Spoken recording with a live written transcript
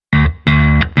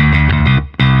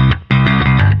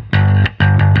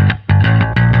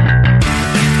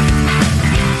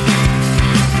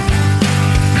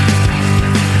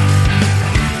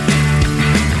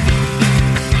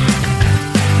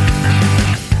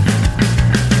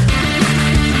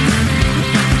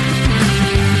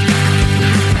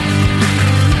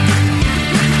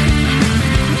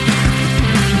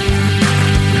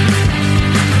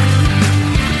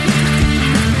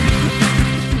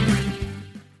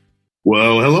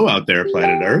Well, hello out there,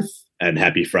 planet Earth, and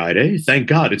happy Friday. Thank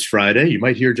God it's Friday. You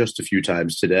might hear just a few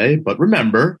times today, but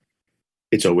remember,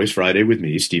 it's always Friday with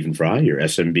me, Stephen Fry, your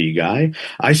SMB guy.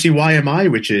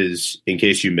 ICYMI, which is, in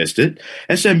case you missed it,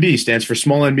 SMB stands for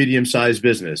Small and Medium Sized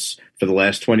Business. For the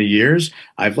last 20 years,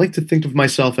 I've liked to think of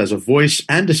myself as a voice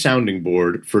and a sounding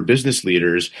board for business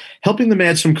leaders, helping them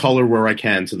add some color where I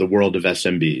can to the world of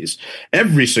SMBs.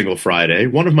 Every single Friday,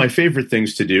 one of my favorite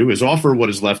things to do is offer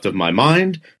what is left of my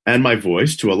mind and my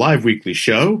voice to a live weekly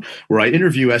show where I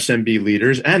interview SMB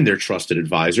leaders and their trusted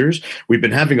advisors. We've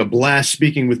been having a blast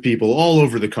speaking with people all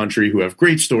over the country who have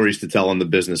great stories to tell on the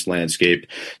business landscape.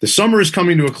 The summer is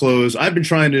coming to a close. I've been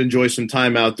trying to enjoy some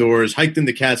time outdoors, hiked in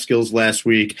the Catskills last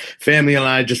week. Family and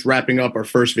I just wrapping up our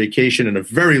first vacation in a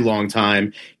very long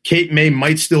time. Cape May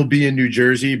might still be in New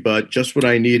Jersey, but just what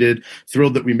I needed.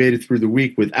 Thrilled that we made it through the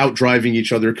week without driving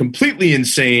each other completely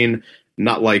insane.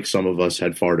 Not like some of us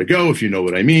had far to go, if you know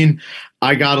what I mean.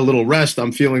 I got a little rest.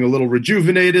 I'm feeling a little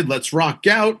rejuvenated. Let's rock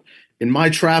out. In my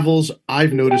travels,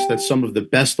 I've noticed that some of the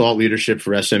best thought leadership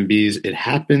for SMBs, it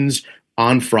happens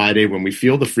on Friday when we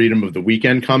feel the freedom of the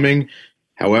weekend coming.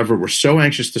 However, we're so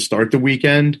anxious to start the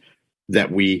weekend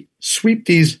that we sweep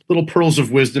these little pearls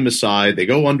of wisdom aside. They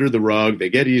go under the rug. They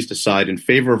get eased aside in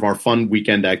favor of our fun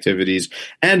weekend activities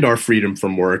and our freedom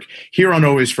from work. Here on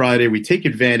Always Friday, we take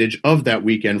advantage of that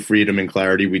weekend freedom and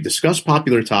clarity. We discuss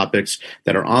popular topics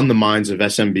that are on the minds of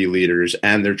SMB leaders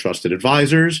and their trusted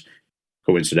advisors.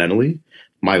 Coincidentally,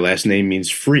 my last name means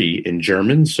free in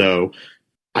German, so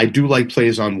I do like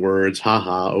plays on words.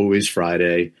 Haha, Always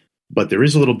Friday. But there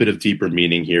is a little bit of deeper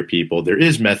meaning here, people. There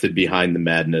is method behind the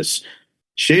madness.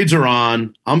 Shades are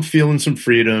on. I'm feeling some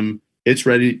freedom. It's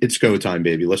ready. It's go time,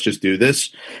 baby. Let's just do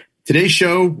this. Today's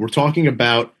show, we're talking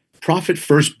about profit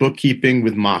first bookkeeping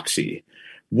with Moxie.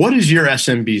 What is your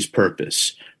SMB's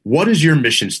purpose? What is your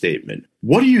mission statement?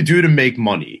 What do you do to make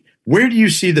money? Where do you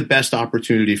see the best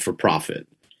opportunity for profit?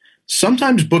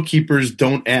 Sometimes bookkeepers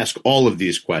don't ask all of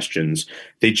these questions.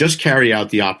 They just carry out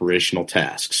the operational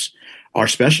tasks. Our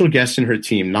special guest and her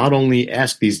team not only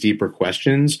ask these deeper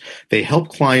questions, they help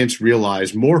clients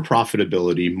realize more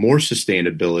profitability, more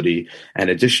sustainability, and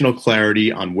additional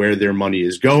clarity on where their money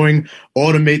is going,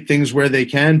 automate things where they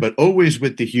can, but always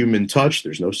with the human touch.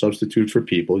 There's no substitute for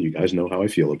people. You guys know how I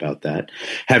feel about that.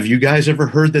 Have you guys ever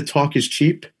heard that talk is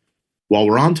cheap? While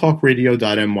we're on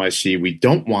talkradio.nyc, we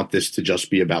don't want this to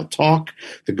just be about talk.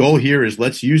 The goal here is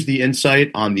let's use the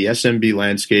insight on the SMB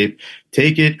landscape,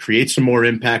 take it, create some more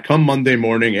impact come Monday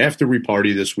morning after we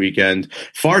party this weekend.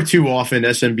 Far too often,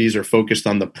 SMBs are focused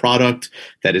on the product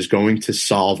that is going to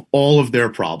solve all of their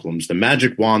problems, the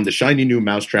magic wand, the shiny new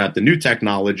mousetrap, the new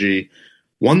technology.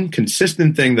 One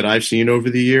consistent thing that I've seen over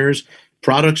the years,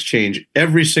 products change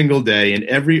every single day in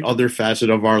every other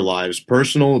facet of our lives,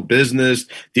 personal, business,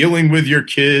 dealing with your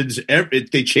kids.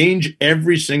 They change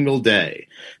every single day.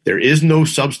 There is no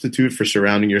substitute for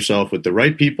surrounding yourself with the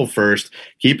right people first,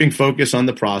 keeping focus on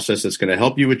the process that's going to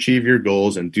help you achieve your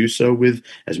goals and do so with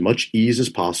as much ease as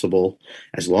possible.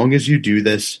 As long as you do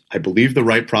this, I believe the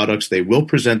right products, they will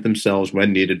present themselves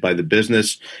when needed by the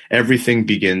business. Everything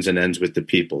begins and ends with the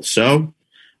people. So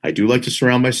I do like to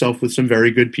surround myself with some very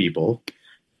good people.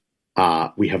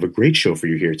 We have a great show for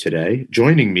you here today.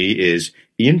 Joining me is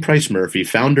Ian Price Murphy,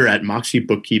 founder at Moxie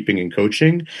Bookkeeping and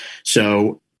Coaching.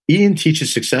 So Ian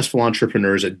teaches successful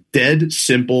entrepreneurs a dead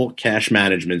simple cash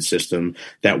management system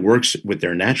that works with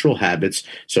their natural habits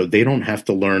so they don't have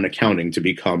to learn accounting to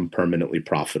become permanently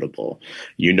profitable.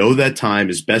 You know that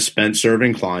time is best spent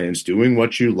serving clients, doing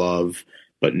what you love,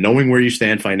 but knowing where you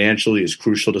stand financially is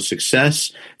crucial to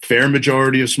success. Fair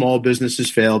majority of small businesses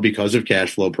fail because of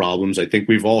cash flow problems. I think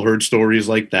we've all heard stories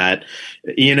like that.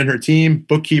 Ian and her team,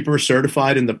 bookkeeper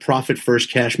certified in the Profit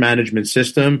First Cash Management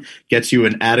System, gets you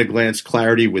an at-a-glance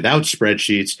clarity without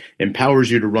spreadsheets, empowers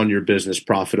you to run your business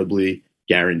profitably,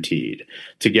 guaranteed.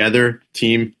 Together,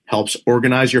 team helps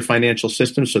organize your financial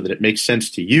system so that it makes sense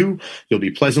to you. You'll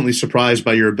be pleasantly surprised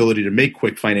by your ability to make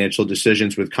quick financial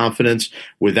decisions with confidence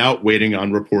without waiting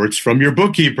on reports from your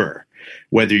bookkeeper.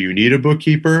 Whether you need a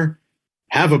bookkeeper,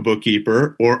 have a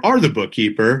bookkeeper, or are the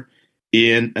bookkeeper,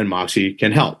 Ian and Moxie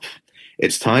can help.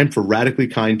 It's time for radically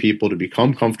kind people to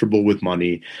become comfortable with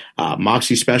money.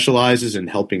 Moxie specializes in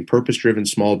helping purpose-driven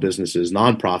small businesses,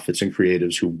 nonprofits, and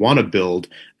creatives who want to build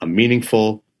a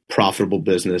meaningful, profitable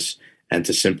business and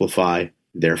to simplify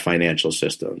their financial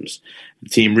systems. The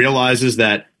team realizes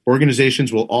that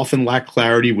organizations will often lack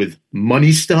clarity with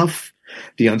money stuff,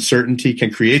 The uncertainty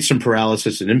can create some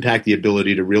paralysis and impact the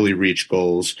ability to really reach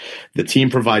goals. The team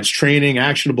provides training,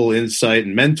 actionable insight,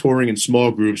 and mentoring in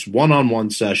small groups, one-on-one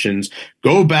sessions.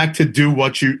 Go back to doing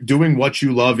what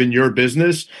you love in your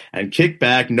business and kick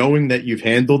back knowing that you've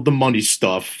handled the money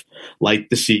stuff like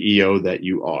the CEO that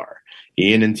you are.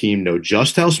 Ian and team know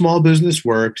just how small business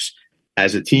works.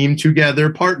 As a team together,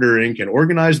 partnering can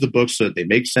organize the books so that they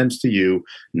make sense to you,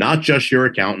 not just your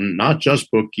accountant, not just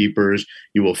bookkeepers.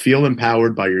 You will feel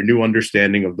empowered by your new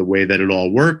understanding of the way that it all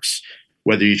works,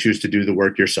 whether you choose to do the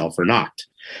work yourself or not.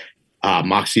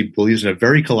 Moxie believes in a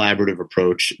very collaborative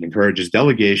approach and encourages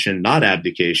delegation, not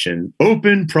abdication,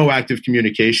 open, proactive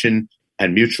communication,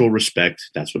 and mutual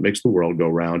respect. That's what makes the world go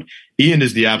round. Ian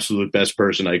is the absolute best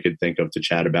person I could think of to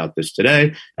chat about this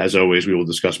today. As always, we will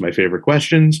discuss my favorite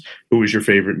questions. Who is your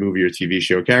favorite movie or TV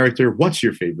show character? What's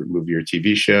your favorite movie or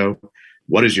TV show?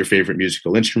 What is your favorite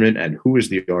musical instrument? And who is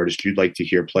the artist you'd like to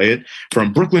hear play it?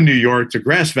 From Brooklyn, New York to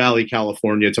Grass Valley,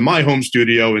 California to my home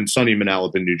studio in sunny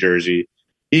Manalapan, New Jersey.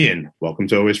 Ian, welcome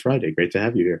to Always Friday. Great to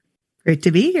have you here. Great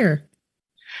to be here.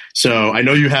 So I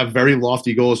know you have very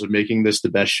lofty goals of making this the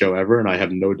best show ever, and I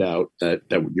have no doubt that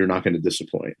you're not going to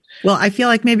disappoint. Well, I feel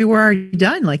like maybe we're already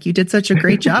done. Like you did such a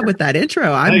great job with that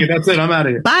intro. Hey, that's it. I'm out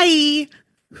of here. Bye.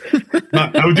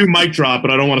 I would do mic drop,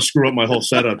 but I don't want to screw up my whole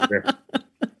setup here.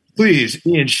 Please,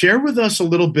 Ian, share with us a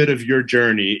little bit of your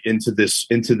journey into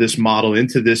this model,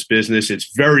 into this business.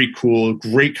 It's very cool.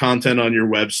 Great content on your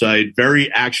website.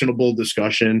 Very actionable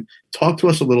discussion. Talk to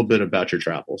us a little bit about your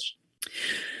travels.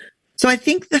 So I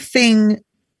think the thing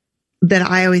that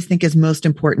I always think is most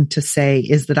important to say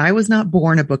is that I was not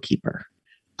born a bookkeeper.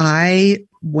 I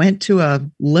went to a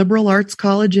liberal arts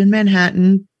college in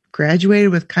Manhattan, graduated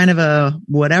with kind of a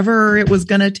whatever it was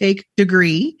going to take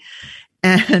degree,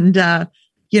 and,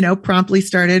 promptly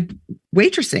started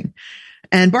waitressing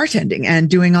and bartending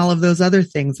and doing all of those other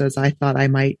things as I thought I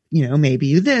might,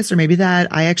 maybe do this or maybe that.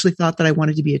 I actually thought that I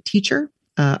wanted to be a teacher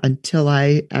until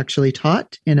I actually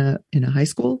taught in a high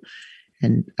school.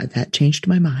 And that changed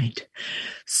my mind.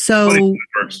 So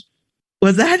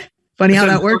was that funny how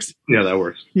that works? Yeah, that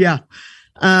works. Yeah.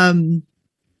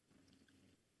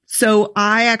 So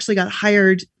I actually got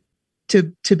hired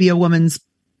to be a woman's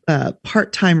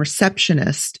part-time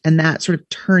receptionist. And that sort of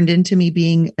turned into me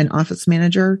being an office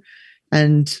manager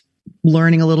and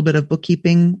learning a little bit of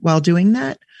bookkeeping while doing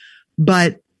that.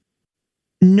 But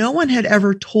no one had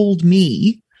ever told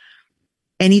me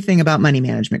anything about money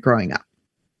management growing up.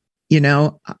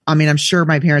 I'm sure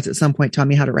my parents at some point taught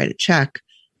me how to write a check,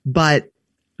 but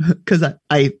because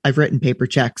I've written paper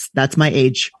checks, that's my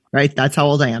age, right? That's how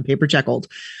old I am, paper check old.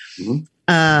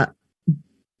 Mm-hmm.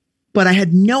 But I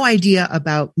had no idea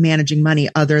about managing money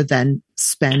other than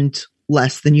spend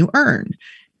less than you earn.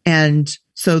 And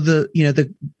so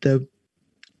the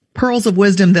pearls of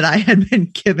wisdom that I had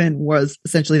been given was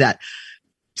essentially that: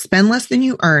 spend less than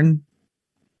you earn,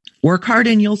 work hard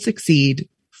and you'll succeed.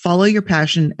 Follow your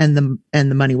passion and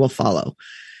the money will follow.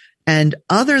 And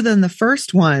other than the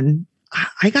first one,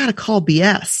 I got to call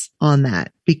BS on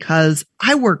that because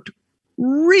I worked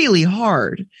really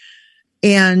hard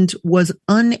and was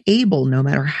unable, no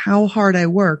matter how hard I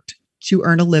worked, to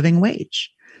earn a living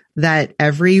wage. That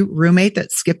every roommate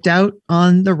that skipped out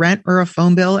on the rent or a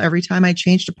phone bill every time I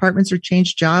changed apartments or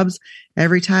changed jobs,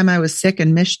 every time I was sick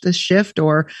and missed the shift,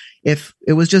 or if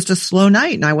it was just a slow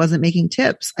night and I wasn't making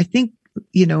tips, I think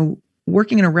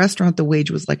working in a restaurant, the wage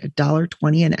was like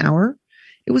 $1.20 an hour.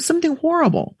 It was something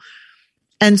horrible.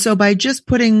 And so by just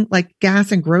putting like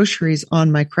gas and groceries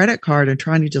on my credit card and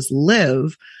trying to just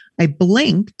live, I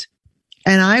blinked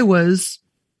and I was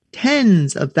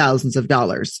tens of thousands of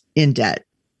dollars in debt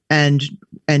and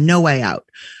no way out.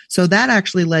 So that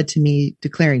actually led to me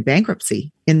declaring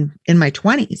bankruptcy in my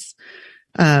 20s.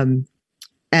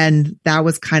 And that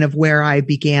was kind of where I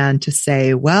began to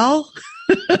say, well,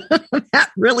 that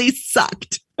really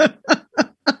sucked. And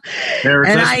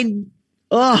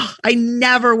I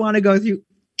never want to go through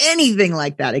anything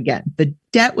like that again. The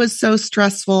debt was so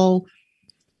stressful.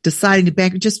 Deciding to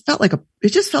bank, it just felt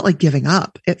like giving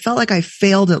up. It felt like I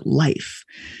failed at life.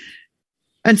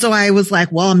 And so I was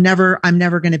like, well, I'm never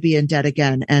going to be in debt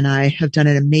again. And I have done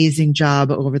an amazing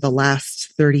job over the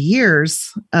last 30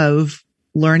 years of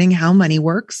learning how money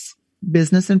works,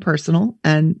 business and personal,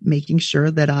 and making sure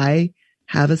that I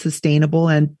have a sustainable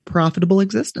and profitable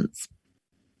existence.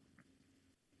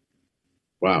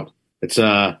 Wow. It's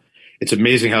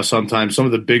amazing how sometimes some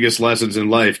of the biggest lessons in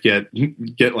life get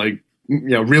like,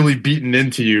 really beaten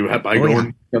into you by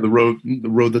going the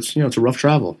road that's, it's a rough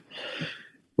travel.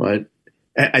 But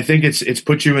I think it's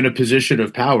put you in a position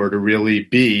of power to really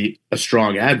be a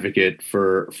strong advocate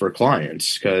for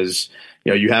clients, because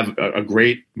you have a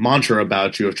great mantra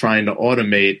about you of trying to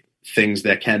automate things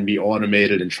that can be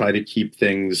automated and try to keep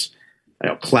things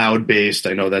cloud based.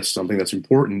 I know that's something that's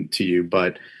important to you,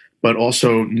 but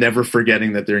also never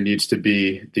forgetting that there needs to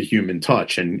be the human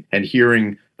touch, and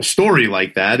hearing a story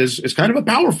like that is kind of a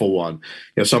powerful one.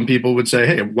 Some people would say,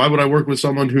 hey, why would I work with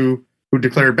someone who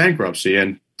declared bankruptcy?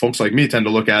 And folks like me tend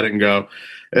to look at it and go,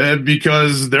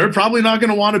 because they're probably not going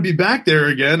to want to be back there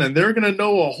again, and they're going to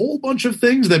know a whole bunch of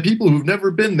things that people who've never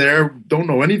been there don't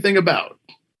know anything about.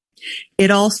 It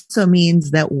also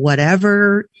means that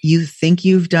whatever you think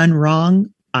you've done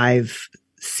wrong, I've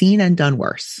seen and done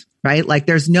worse, right? Like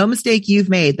there's no mistake you've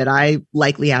made that I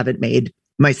likely haven't made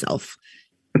myself.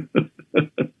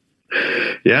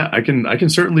 Yeah, I can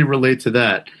certainly relate to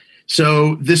that.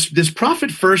 So this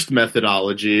profit first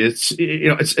methodology, it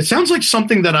sounds like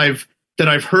something that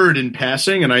I've heard in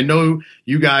passing, and I know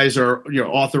you guys are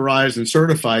authorized and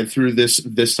certified through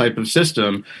this type of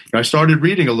system. I started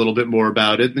reading a little bit more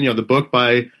about it. The book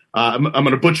by I'm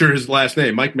going to butcher his last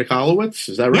name, Mike Michalowicz.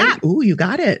 Is that right? Yeah. Ooh, you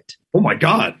got it. Oh my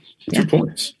God! Yeah. 2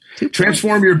 points.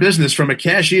 Transform your business from a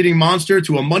cash eating monster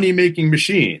to a money making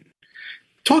machine.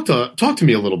 Talk to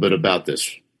me a little bit about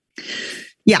this.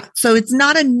 Yeah. So it's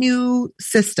not a new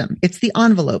system. It's the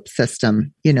envelope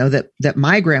system, that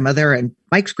my grandmother and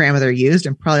Mike's grandmother used,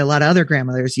 and probably a lot of other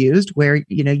grandmothers used, where,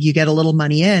 you get a little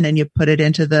money in and you put it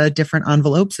into the different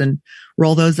envelopes and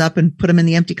roll those up and put them in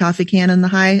the empty coffee can on the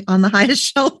highest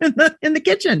shelf in the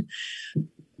kitchen.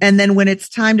 And then when it's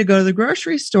time to go to the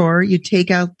grocery store, you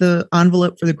take out the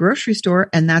envelope for the grocery store,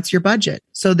 and that's your budget.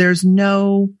 So there's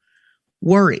no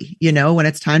worry. When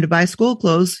it's time to buy school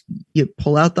clothes, you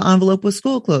pull out the envelope with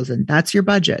school clothes, and that's your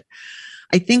budget.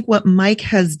 I think what Mike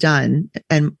has done,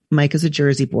 and Mike is a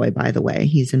Jersey boy, by the way,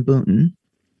 he's in Boonton.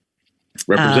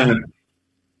 Representative.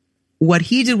 What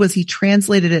he did was he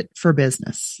translated it for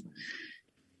business.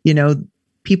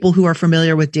 People who are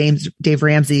familiar with Dave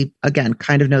Ramsey, again,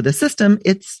 kind of know the system.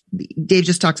 Dave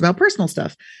just talks about personal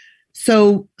stuff.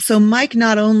 So Mike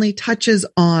not only touches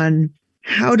on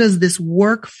how does this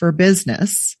work for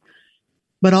business,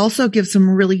 but also gives some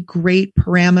really great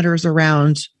parameters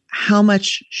around how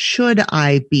much should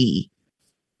I be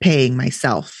paying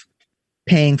myself,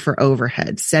 paying for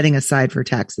overhead, setting aside for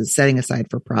taxes, setting aside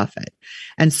for profit.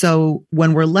 And so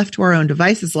when we're left to our own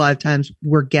devices, a lot of times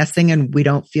we're guessing and we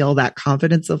don't feel that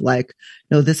confidence of like,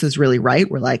 no, this is really right.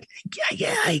 We're like,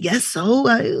 yeah, I guess so.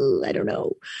 I don't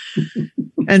know.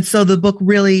 And so the book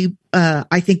really,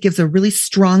 I think, gives a really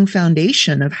strong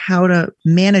foundation of how to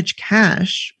manage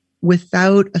cash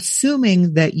without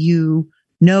assuming that you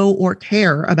know or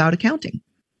care about accounting.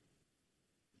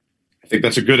 I think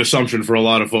that's a good assumption for a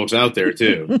lot of folks out there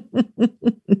too.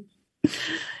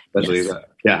 Especially,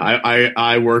 yes.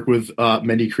 I work with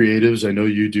many creatives. I know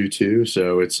you do too.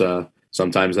 So it's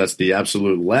sometimes that's the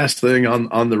absolute last thing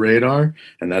on the radar,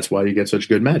 and that's why you get such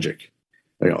good magic.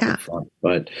 Yeah.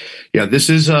 But yeah, this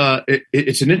is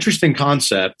it's an interesting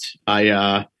concept.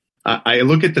 I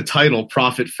look at the title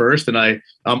 "Profit First," and I'm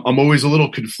always a little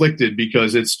conflicted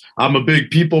because I'm a big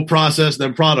people, process,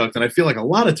 then product, and I feel like a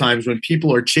lot of times when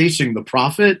people are chasing the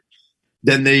profit,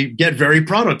 then they get very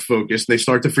product focused. They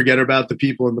start to forget about the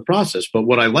people in the process. But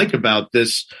what I like about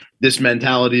this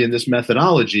mentality and this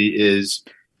methodology is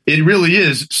it really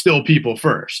is still people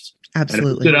first.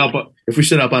 Absolutely. And if we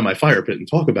sit out by my fire pit and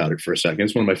talk about it for a second,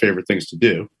 it's one of my favorite things to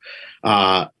do.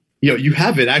 You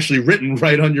have it actually written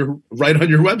right on your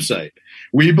website.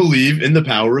 We believe in the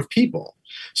power of people.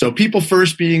 So people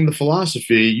first being the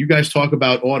philosophy. You guys talk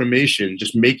about automation,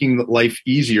 just making life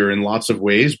easier in lots of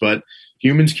ways, but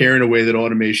humans care in a way that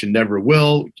automation never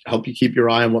will. Help you keep your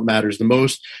eye on what matters the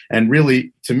most. And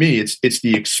really, to me, it's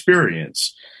the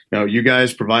experience. You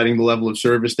guys providing the level of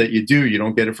service that you do, you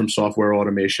don't get it from software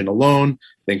automation alone.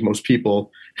 I think most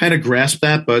people kind of grasp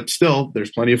that, but still,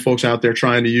 there's plenty of folks out there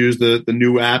trying to use the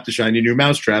new app, the shiny new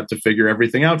mousetrap, to figure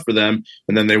everything out for them,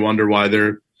 and then they wonder why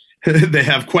they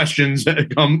have questions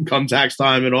come tax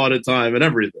time and audit time and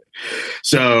everything.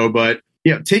 So, but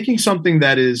taking something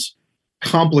that is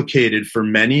complicated for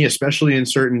many, especially in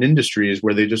certain industries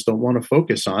where they just don't want to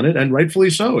focus on it, and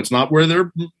rightfully so. It's not where they're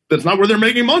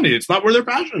making money. It's not where their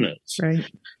passion is. Right.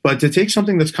 But to take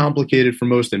something that's complicated for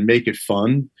most and make it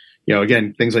fun,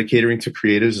 again, things like catering to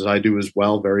creatives, as I do as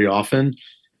well very often,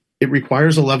 it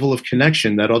requires a level of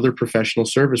connection that other professional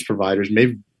service providers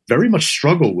may very much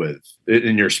struggle with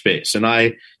in your space. And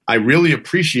I really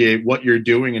appreciate what you're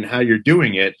doing and how you're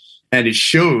doing it. And it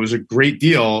shows a great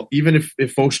deal, even if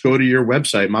folks go to your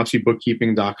website,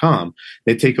 moxiebookkeeping.com,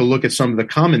 they take a look at some of the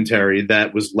commentary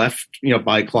that was left,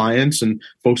 by clients and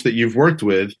folks that you've worked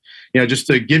with, just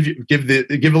to give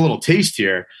a little taste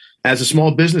here. As a small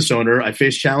business owner, I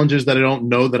face challenges that I don't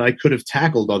know that I could have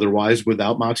tackled otherwise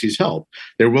without Moxie's help.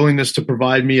 Their willingness to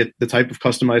provide me the type of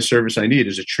customized service I need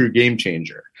is a true game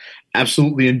changer.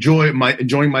 Absolutely enjoying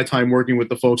my time working with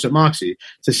the folks at Moxie.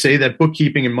 To say that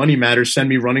bookkeeping and money matters send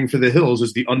me running for the hills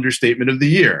is the understatement of the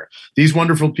year. These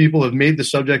wonderful people have made the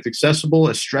subject accessible,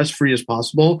 as stress-free as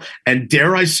possible, and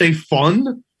dare I say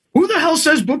fun? Who the hell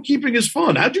says bookkeeping is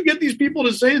fun? How'd you get these people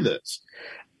to say this?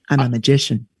 I'm a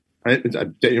magician.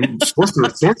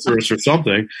 Sorceress or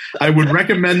something. I would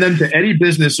recommend them to any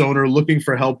business owner looking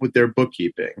for help with their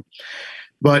bookkeeping.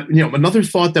 But another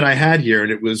thought that I had here,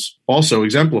 and it was also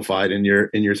exemplified in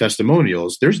your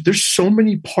testimonials, there's so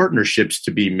many partnerships to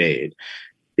be made.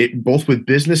 Both with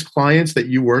business clients that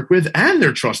you work with and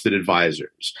their trusted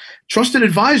advisors. Trusted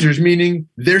advisors meaning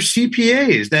they're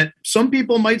CPAs that some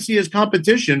people might see as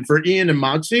competition for Ian and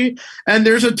Moxie. And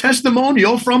there's a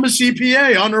testimonial from a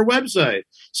CPA on her website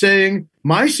saying,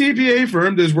 my CPA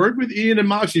firm has worked with Ian and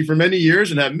Moxie for many years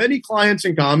and have many clients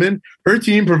in common. Her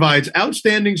team provides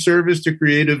outstanding service to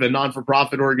creative and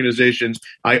non-for-profit organizations.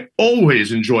 I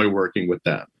always enjoy working with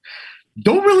them.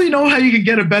 Don't really know how you could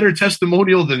get a better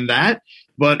testimonial than that.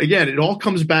 But again, it all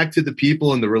comes back to the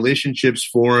people and the relationships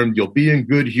formed. You'll be in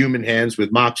good human hands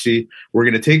with Moxie. We're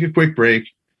going to take a quick break.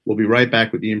 We'll be right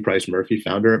back with Ian Price Murphy,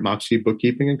 founder at Moxie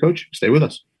Bookkeeping and Coaching. Stay with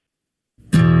us.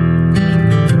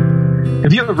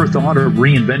 Have you ever thought of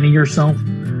reinventing yourself?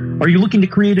 Are you looking to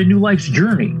create a new life's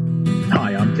journey?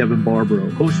 Hi, I'm Kevin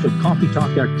Barbaro, host of Coffee Talk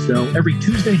XL every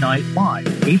Tuesday night live,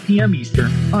 8 p.m.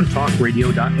 Eastern on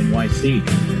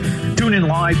talkradio.nyc. Tune in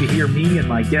live to hear me and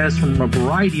my guests from a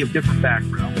variety of different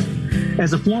backgrounds.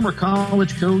 As a former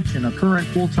college coach and a current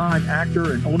full-time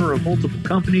actor and owner of multiple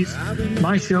companies,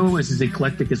 my show is as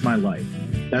eclectic as my life.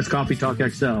 That's Coffee Talk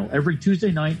XL every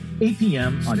Tuesday night, 8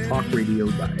 p.m. on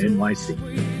talkradio.nyc.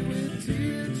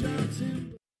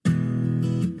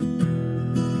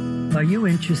 Are you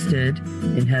interested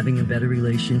in having a better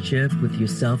relationship with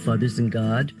yourself, others, and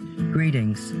God?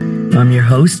 Greetings. I'm your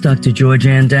host, Dr. George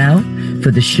Andow,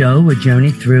 for the show A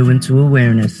Journey Through into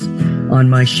Awareness. On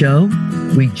my show,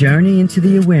 we journey into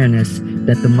the awareness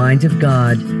that the mind of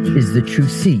God is the true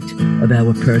seat of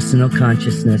our personal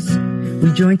consciousness.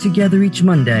 We join together each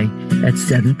Monday at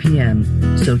 7 p.m.,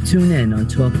 so tune in on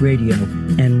Talk Radio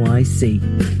NYC.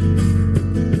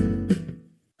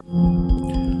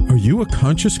 Are you a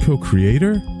conscious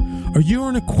co-creator? Are you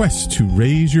on a quest to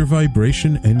raise your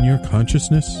vibration and your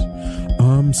consciousness?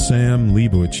 I'm Sam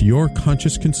Leibowitz, your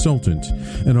conscious consultant,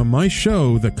 and on my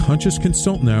show, The Conscious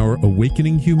Consultant Hour,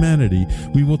 Awakening Humanity,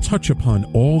 we will touch upon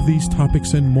all these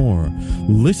topics and more.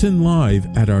 Listen live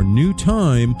at our new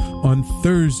time on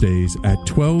Thursdays at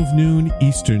 12 noon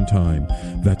Eastern Time.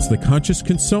 That's The Conscious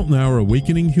Consultant Hour,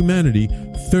 Awakening Humanity,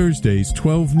 Thursdays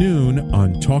 12 noon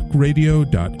on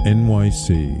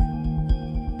talkradio.nyc.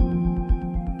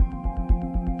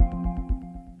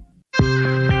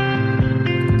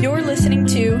 You're listening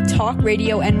to Talk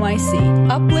Radio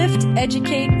NYC. Uplift,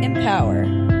 educate, empower.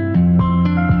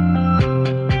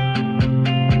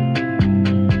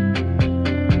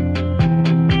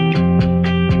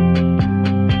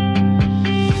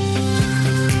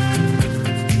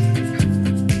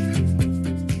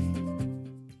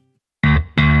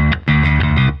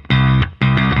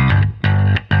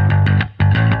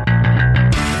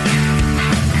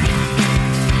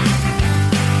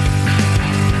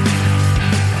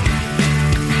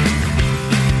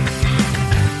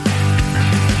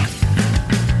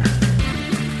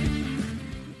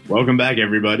 Welcome back,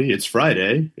 everybody. It's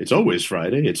Friday. It's always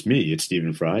Friday. It's me. It's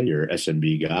Stephen Fry, your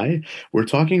SMB guy. We're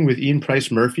talking with Ian Price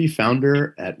Murphy,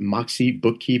 founder at Moxie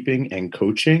Bookkeeping and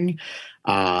Coaching.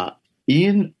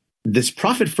 Ian, this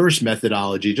profit first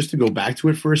methodology, just to go back to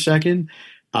it for a second,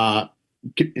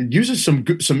 uses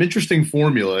some interesting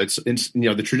formula. It's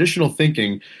the traditional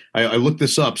thinking. I looked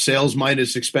this up. Sales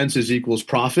minus expenses equals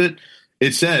profit.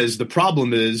 It says the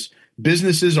problem is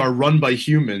businesses are run by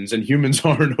humans and humans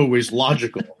aren't always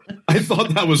logical. I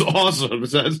thought that was awesome. It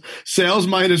says sales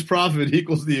minus profit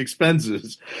equals the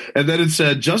expenses. And then it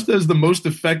said, just as the most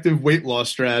effective weight loss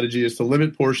strategy is to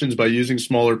limit portions by using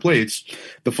smaller plates,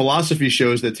 the philosophy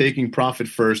shows that taking profit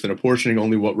first and apportioning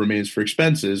only what remains for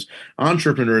expenses,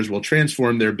 entrepreneurs will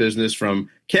transform their business from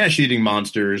cash-eating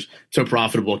monsters to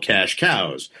profitable cash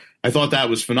cows. I thought that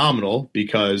was phenomenal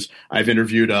because I've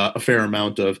interviewed a fair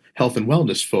amount of health and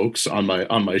wellness folks on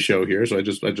my show here. So I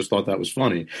just thought that was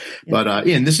funny. Yeah. But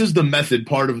Ian, this is the method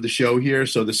part of the show here.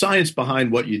 So the science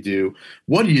behind what you do,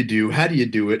 how do you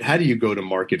do it? How do you go to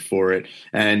market for it?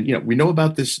 And, we know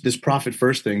about this profit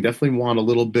first thing. Definitely want a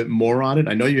little bit more on it.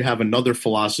 I know you have another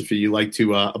philosophy you like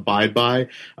to abide by,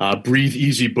 breathe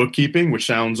easy bookkeeping, which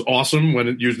sounds awesome when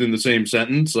it's used in the same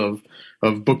sentence of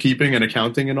bookkeeping and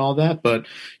accounting and all that. But,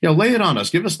 lay it on us.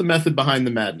 Give us the method behind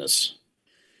the madness.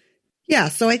 Yeah.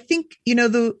 So I think,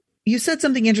 you said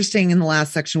something interesting in the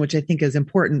last section, which I think is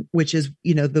important, which is,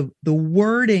 the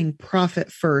wording profit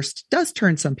first does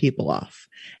turn some people off.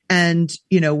 And,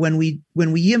 when we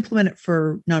implement it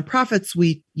for nonprofits,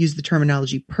 we use the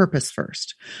terminology purpose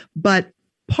first. But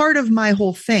part of my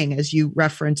whole thing, as you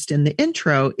referenced in the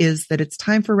intro, is that it's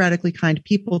time for radically kind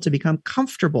people to become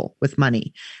comfortable with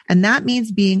money. And that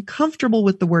means being comfortable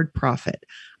with the word profit.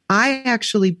 I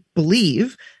actually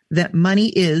believe that money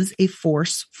is a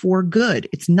force for good.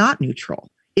 It's not neutral.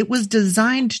 It was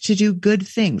designed to do good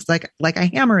things, like a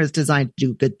hammer is designed to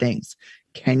do good things.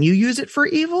 Can you use it for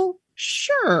evil?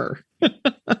 Sure.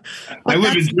 I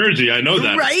live in Jersey. I know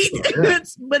that. Right? Sure, yeah.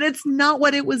 But it's not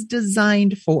what it was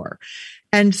designed for.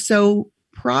 And so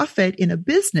profit in a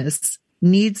business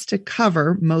needs to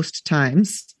cover most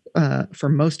times, for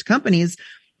most companies,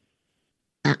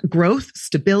 growth,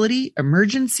 stability,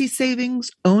 emergency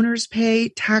savings, owner's pay,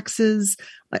 taxes,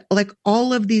 like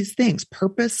all of these things,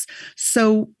 purpose.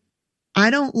 So I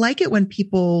don't like it when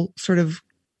people sort of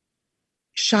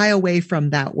shy away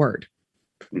from that word.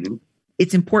 Mm-hmm.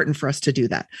 It's important for us to do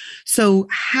that. So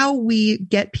how we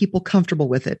get people comfortable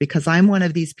with it, because I'm one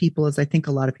of these people, as I think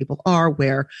a lot of people are,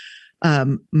 where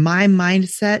my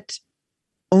mindset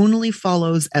only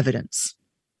follows evidence.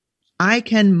 I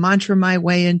can mantra my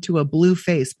way into a blue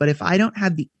face, but if I don't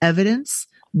have the evidence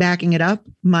backing it up,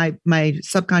 my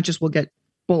subconscious will get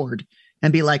bored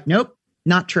and be like, nope,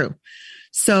 not true.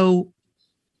 So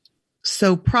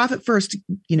profit first,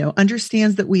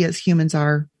 understands that we as humans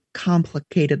are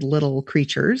complicated little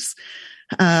creatures,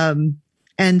 and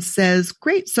says,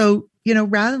 great. So,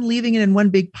 rather than leaving it in one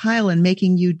big pile and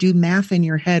making you do math in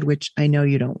your head, which I know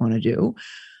you don't want to do,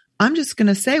 I'm just going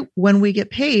to say, when we get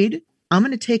paid, I'm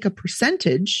going to take a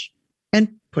percentage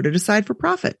and put it aside for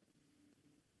profit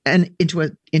and into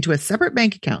a separate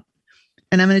bank account.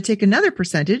 And I'm going to take another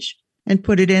percentage and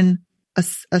put it in a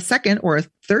second or a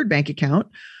third bank account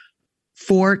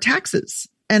for taxes.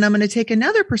 And I'm going to take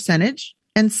another percentage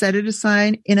and set it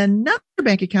aside in another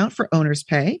bank account for owner's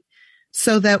pay,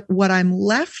 so that what I'm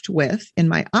left with in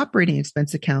my operating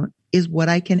expense account is what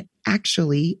I can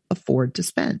actually afford to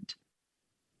spend.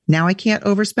 Now I can't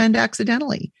overspend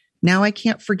accidentally. Now I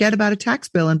can't forget about a tax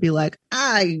bill and be like,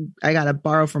 I got to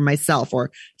borrow from myself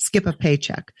or skip a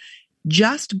paycheck.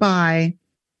 Just by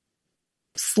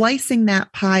slicing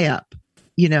that pie up,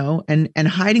 and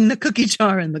hiding the cookie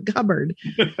jar in the cupboard,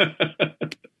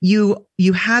 you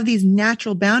have these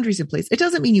natural boundaries in place. It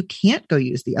doesn't mean you can't go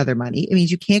use the other money. It means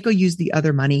you can't go use the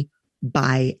other money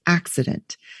by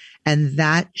accident. And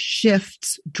that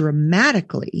shifts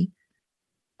dramatically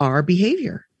our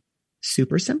behavior.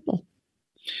 Super simple.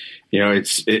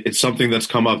 It's something that's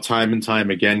come up time and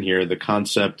time again here, the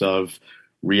concept of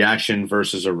reaction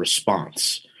versus a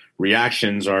response.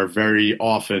 Reactions are very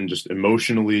often just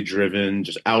emotionally driven,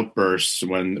 just outbursts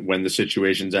when the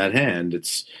situation's at hand.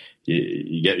 It's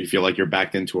you feel like you're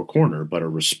backed into a corner, but a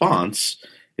response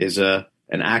is an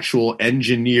actual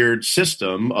engineered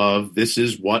system of this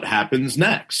is what happens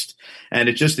next. And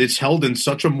it's held in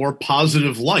such a more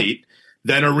positive light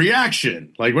than a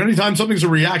reaction. Like, anytime something's a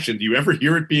reaction, do you ever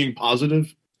hear it being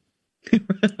positive?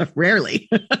 Rarely.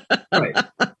 Right.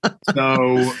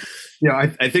 So,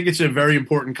 I think it's a very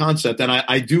important concept. And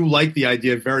I do like the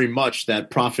idea very much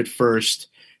that profit first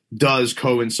does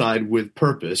coincide with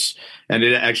purpose. And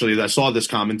I saw this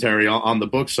commentary on the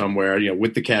book somewhere,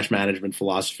 with the cash management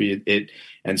philosophy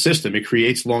and system, it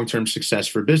creates long-term success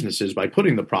for businesses by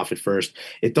putting the profit first.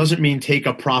 It doesn't mean take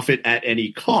a profit at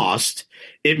any cost.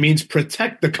 It means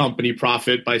protect the company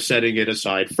profit by setting it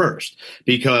aside first,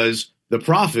 because the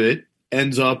profit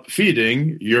ends up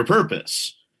feeding your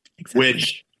purpose, exactly.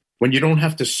 Which, when you don't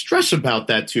have to stress about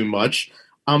that too much,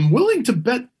 I'm willing to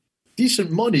bet decent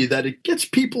money that it gets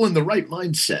people in the right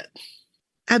mindset.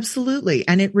 Absolutely.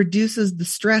 And it reduces the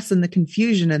stress and the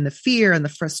confusion and the fear and the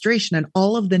frustration and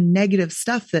all of the negative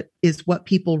stuff that is what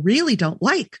people really don't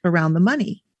like around the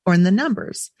money or in the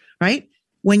numbers, right?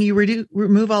 When you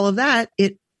remove all of that,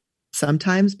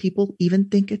 sometimes people even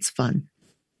think it's fun.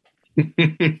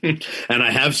 And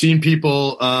I have seen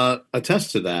people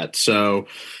attest to that. So,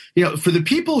 for the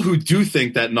people who do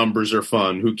think that numbers are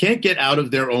fun, who can't get out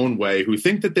of their own way, who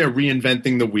think that they're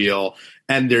reinventing the wheel,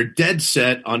 and they're dead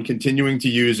set on continuing to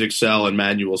use Excel and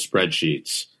manual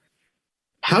spreadsheets,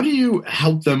 how do you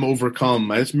help them overcome?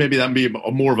 Maybe that'd be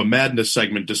more of a madness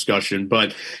segment discussion,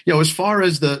 but as far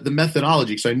as the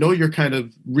methodology, because I know you're kind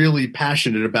of really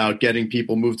passionate about getting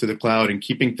people moved to the cloud and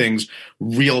keeping things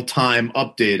real time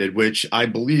updated, which I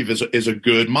believe is a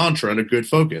good mantra and a good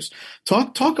focus.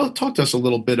 Talk to us a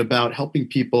little bit about helping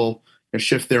people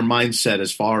shift their mindset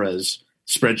as far as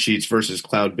spreadsheets versus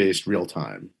cloud-based real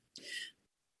time.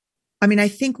 I mean, I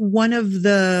think one of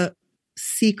the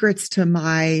secrets to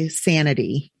my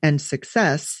sanity and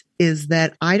success is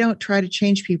that I don't try to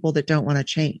change people that don't want to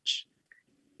change.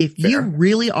 If Fair. you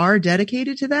really are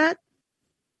dedicated to that,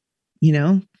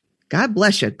 God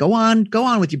bless you. Go on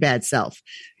with your bad self.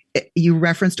 You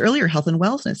referenced earlier health and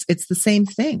wellness. It's the same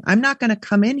thing. I'm not going to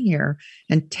come in here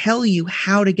and tell you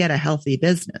how to get a healthy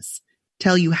business,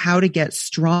 tell you how to get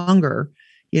stronger.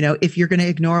 If you're going to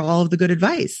ignore all of the good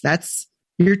advice,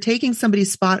 you're taking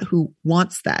somebody's spot who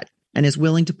wants that and is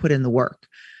willing to put in the work.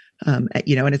 And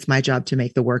it's my job to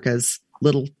make the work as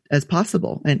little as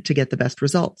possible and to get the best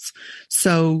results.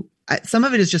 So some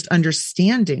of it is just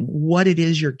understanding what it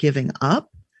is you're giving up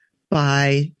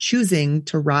by choosing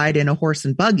to ride in a horse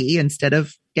and buggy instead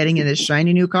of getting in this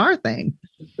shiny new car thing.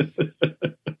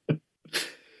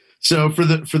 So for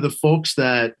the folks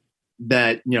that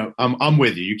I'm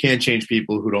with you. You can't change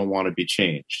people who don't want to be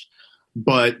changed.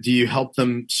 But do you help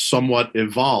them somewhat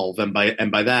evolve? And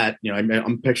by that,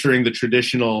 I'm picturing the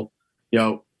traditional,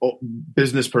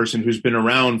 business person who's been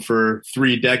around for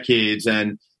 3 decades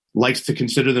and likes to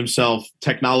consider themselves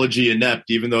technology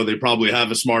inept, even though they probably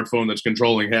have a smartphone that's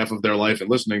controlling half of their life and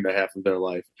listening to half of their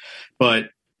life.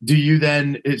 But do you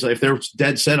then, it's like if they're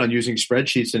dead set on using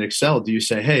spreadsheets and Excel, do you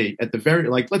say, hey, at the very,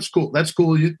 that's cool. That's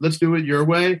cool. Let's do it your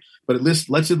way. But let's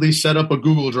at least set up a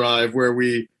Google Drive where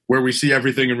we see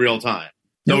everything in real time.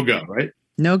 No go, right?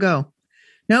 No go,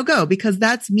 because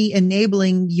that's me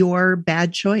enabling your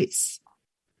bad choice.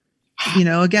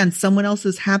 Again, someone else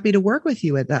is happy to work with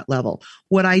you at that level.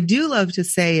 What I do love to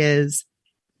say is,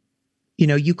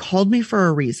 you called me for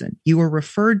a reason. You were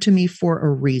referred to me for a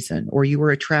reason, or you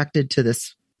were attracted to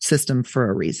this system for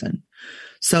a reason.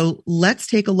 So let's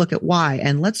take a look at why.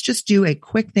 And let's just do a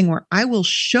quick thing where I will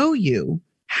show you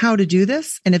how to do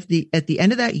this. And if at the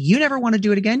end of that, you never want to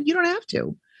do it again, you don't have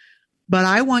to. But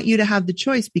I want you to have the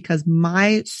choice, because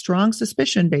my strong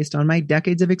suspicion based on my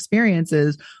decades of experience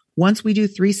is once we do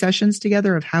 3 sessions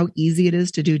together of how easy it is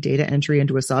to do data entry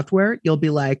into a software, you'll be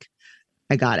like,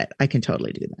 I got it. I can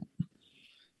totally do that.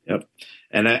 Yep.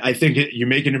 And I think you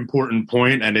make an important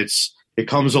point, and it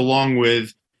comes along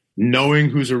with knowing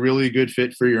who's a really good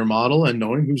fit for your model and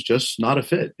knowing who's just not a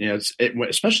fit.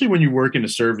 Especially when you work in a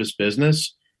service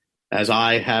business, as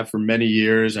I have for many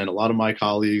years, and a lot of my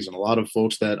colleagues and a lot of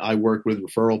folks that I work with,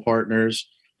 referral partners,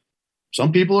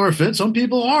 some people are a fit, some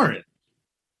people aren't.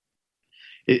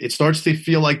 It starts to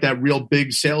feel like that real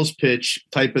big sales pitch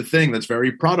type of thing that's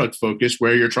very product focused,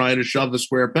 where you're trying to shove the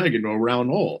square peg into a round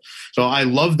hole. So I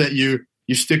love that you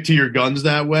stick to your guns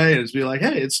that way, and it's be like,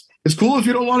 hey, it's cool if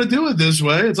you don't want to do it this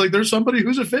way. It's like there's somebody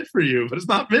who's a fit for you, but it's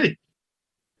not me.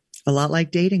 A lot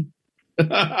like dating.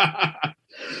 I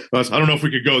don't know if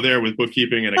we could go there with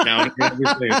bookkeeping and accounting.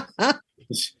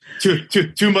 It's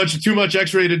too much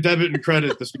X-rated debit and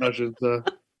credit discussions.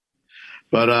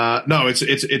 But no,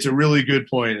 it's a really good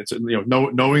point. It's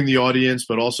knowing the audience,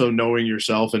 but also knowing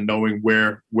yourself and knowing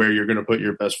where you're going to put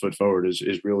your best foot forward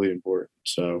is really important.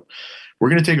 So we're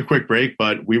going to take a quick break,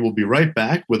 but we will be right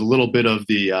back with a little bit of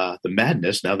the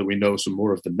madness now that we know some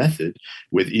more of the method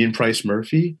with Ian Price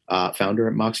Murphy, founder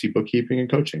at Moxie Bookkeeping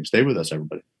and Coaching. Stay with us,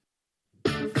 everybody.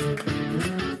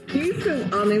 Do you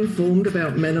feel uninformed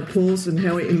about menopause and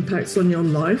how it impacts on your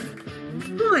life?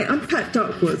 Hi, I'm Pat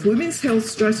Duckworth, women's health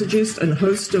strategist and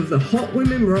host of the Hot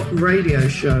Women Rock radio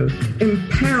show,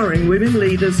 empowering women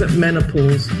leaders at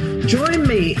menopause. Join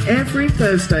me every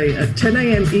Thursday at 10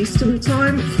 a.m. Eastern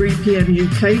Time, 3 p.m.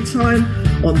 UK time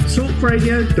on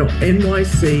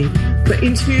talkradio.nyc for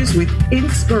interviews with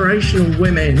inspirational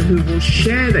women who will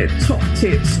share their top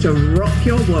tips to rock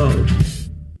your world.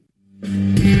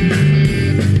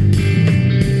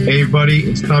 Hey everybody,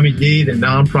 it's Tommy D, the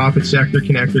Nonprofit Sector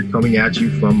Connector, coming at you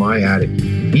from my attic.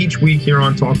 Each week here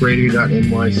on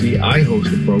talkradio.nyc, I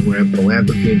host the program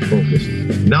Philanthropy in Focus.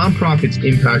 Nonprofits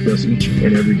impact us each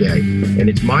and every day, and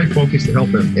it's my focus to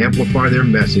help them amplify their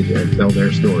message and tell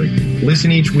their story.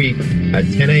 Listen each week at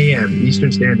 10 a.m.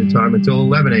 Eastern Standard Time until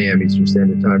 11 a.m. Eastern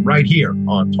Standard Time right here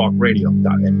on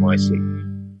talkradio.nyc.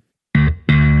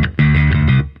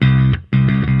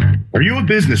 Are you a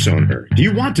business owner? Do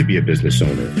you want to be a business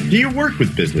owner? Do you work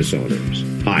with business owners?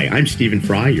 Hi, I'm Stephen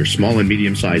Fry, your small and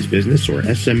medium-sized business or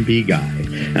SMB guy,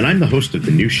 and I'm the host of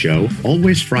the new show,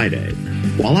 Always Friday.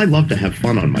 While I love to have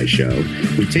fun on my show,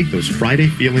 we take those Friday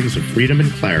feelings of freedom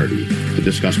and clarity to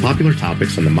discuss popular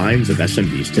topics on the minds of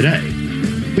SMBs today.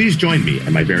 Please join me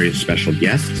and my various special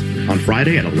guests on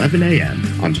Friday at 11 a.m.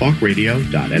 on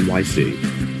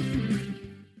talkradio.nyc.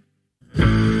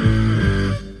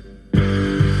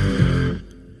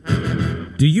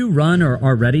 Do you run or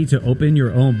are ready to open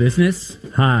your own business?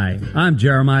 Hi, I'm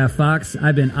Jeremiah Fox.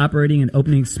 I've been operating and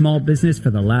opening small business for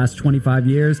the last 25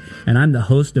 years, and I'm the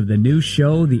host of the new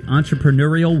show, The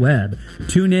Entrepreneurial Web.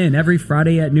 Tune in every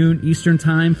Friday at noon Eastern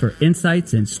Time for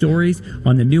insights and stories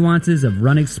on the nuances of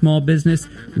running small business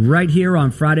right here on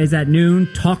Fridays at noon,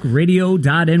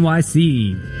 talkradio.nyc.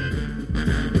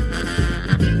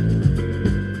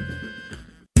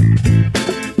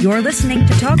 You're listening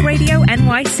to Talk Radio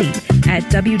NYC at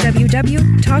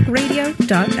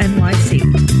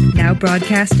www.talkradio.nyc. Now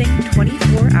broadcasting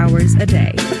 24 hours a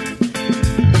day.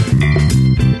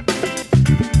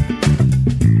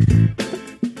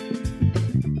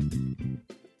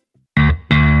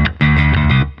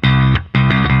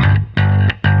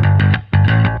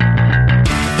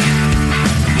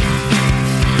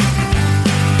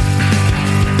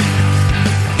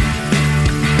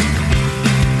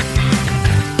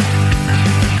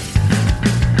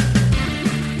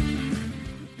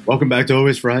 Welcome back to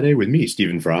Always Friday with me,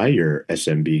 Stephen Fry, your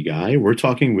SMB guy. We're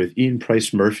talking with Ian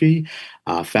Price Murphy,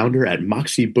 founder at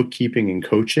Moxie Bookkeeping and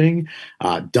Coaching.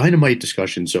 Dynamite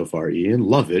discussion so far, Ian.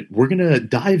 Love it. We're going to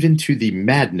dive into the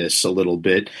madness a little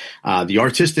bit, the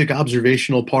artistic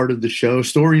observational part of the show,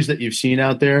 stories that you've seen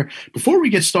out there. Before we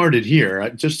get started here,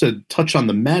 just to touch on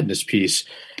the madness piece,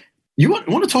 you want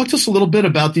to talk to us a little bit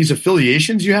about these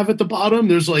affiliations you have at the bottom?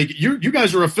 There's like you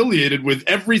guys are affiliated with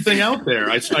everything out there.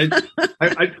 I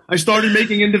started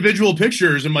making individual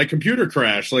pictures and my computer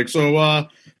crashed. Like, so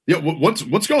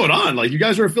what's going on? Like, you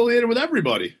guys are affiliated with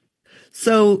everybody.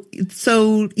 So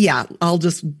yeah, I'll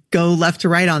just go left to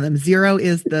right on them. Xero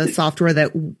is the software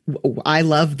that I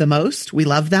love the most. We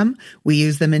love them. We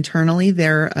use them internally.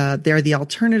 They're the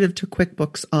alternative to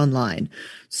QuickBooks Online.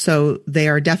 So they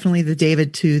are definitely the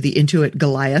David to the Intuit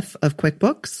Goliath of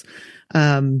QuickBooks.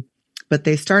 But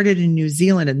they started in New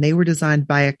Zealand and they were designed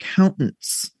by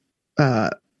accountants.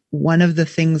 One of the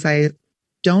things I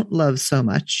don't love so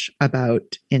much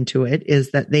about Intuit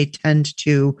is that they tend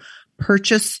to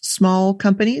purchase small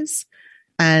companies,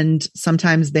 and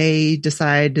sometimes they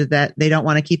decide that they don't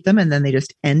want to keep them and then they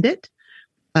just end it.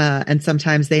 And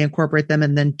sometimes they incorporate them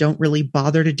and then don't really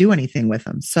bother to do anything with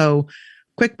them. So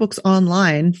QuickBooks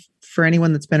Online, for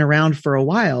anyone that's been around for a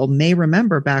while, may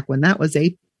remember back when that was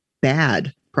a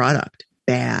bad product.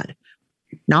 Bad.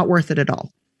 Not worth it at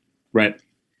all. Right.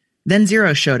 Then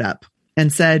Xero showed up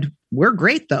and said, we're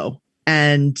great though.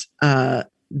 And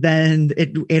then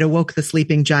it awoke the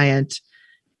sleeping giant.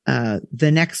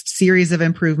 The next series of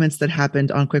improvements that happened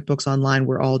on QuickBooks Online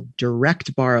were all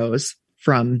direct borrows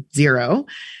from Xero.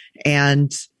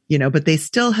 And, but they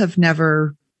still have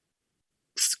never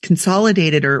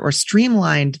consolidated or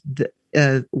streamlined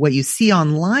what you see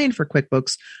online for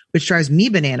QuickBooks, which drives me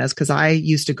bananas because I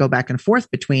used to go back and forth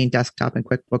between desktop and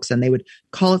QuickBooks and they would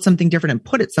call it something different and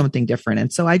put it something different.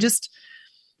 And so I just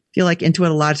feel like Intuit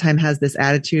a lot of time has this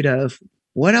attitude of,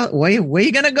 what else, where are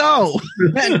you going to go?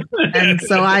 and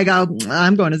so I go,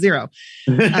 I'm going to Xero.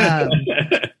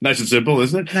 Nice and simple,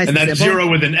 isn't it? Nice and that's simple.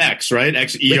 Xero with an X, right?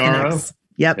 X-E-R-O?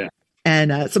 Yep. Yeah.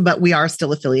 And but we are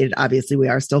still affiliated. Obviously, we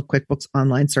are still QuickBooks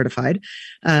Online certified.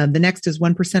 The next is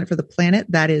 1% for the Planet.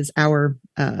 That is our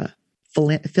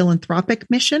philanthropic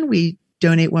mission. We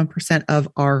donate 1% of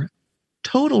our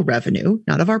total revenue,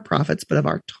 not of our profits, but of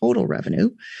our total revenue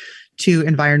to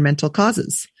environmental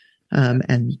causes.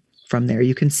 And from there,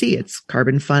 you can see it's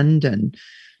Carbon Fund, and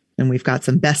we've got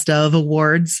some best of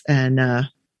awards. And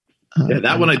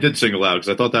that one I did sing aloud because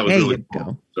I thought that was really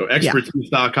cool. So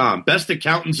expertise.com, best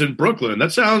accountants in Brooklyn.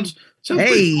 That sounds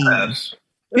pretty badass.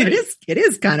 It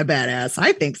is kind of badass.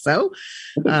 I think so.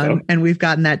 And we've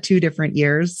gotten that 2 different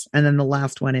years. And then the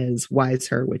last one is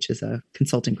Wiser, which is a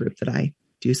consulting group that I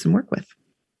do some work with.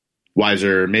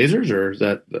 Wiser Mazers, or is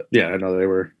that? Yeah, I know they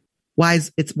were.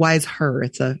 It's Wise Her.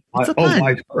 It's a pun.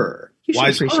 Wise Her. You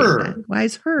should appreciate that.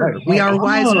 Wise her. Right. We are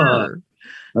wise her.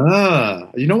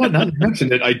 You know what? Now that you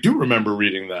mentioned it, I do remember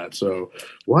reading that. So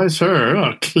wise her.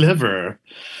 Oh, clever.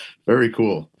 Very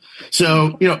cool.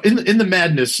 So, in the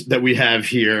madness that we have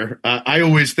here, I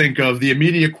always think of the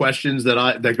immediate questions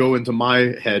that go into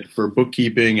my head for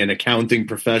bookkeeping and accounting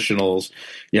professionals.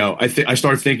 I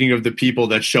start thinking of the people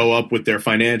that show up with their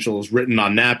financials written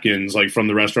on napkins, like from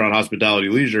the restaurant, hospitality,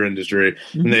 leisure industry,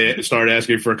 and they start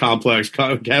asking for complex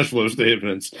cash flow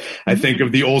statements. I think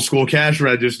of the old school cash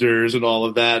registers and all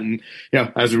of that. And,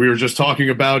 as we were just talking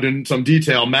about in some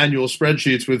detail, manual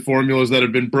spreadsheets with formulas that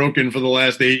have been broken for the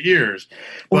last 8 years.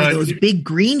 Or those big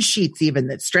green sheets even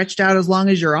that stretched out as long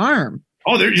as your arm.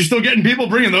 Oh, you're still getting people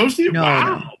bringing those to you? No,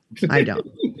 wow. No, I don't.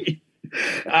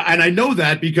 And I know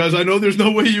that because I know there's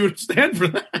no way you would stand for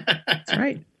that. That's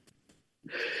right.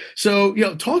 So,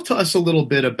 talk to us a little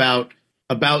bit about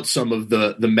some of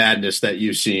the madness that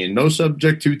you've seen. No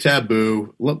subject too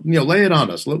taboo. Lay it on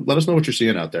us. Let us know what you're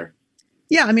seeing out there.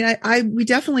 Yeah, I mean, we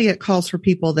definitely get calls for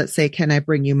people that say, "Can I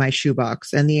bring you my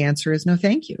shoebox?" And the answer is no,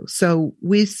 thank you. So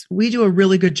we do a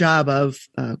really good job of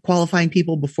qualifying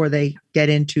people before they get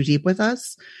in too deep with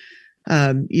us.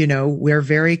 We're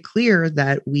very clear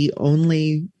that we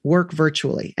only work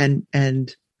virtually,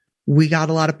 and we got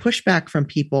a lot of pushback from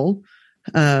people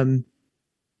until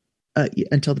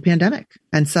the pandemic,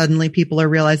 and suddenly people are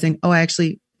realizing, oh, I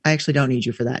actually don't need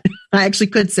you for that. I actually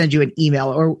could send you an email,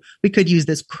 or we could use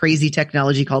this crazy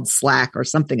technology called Slack or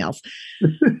something else.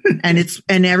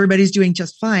 and everybody's doing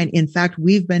just fine. In fact,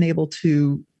 we've been able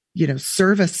to,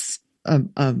 service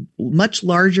a much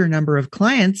larger number of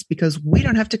clients because we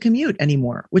don't have to commute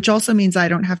anymore, which also means I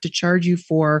don't have to charge you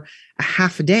for a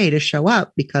half a day to show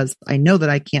up because I know that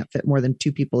I can't fit more than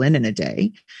 2 people in a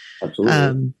day.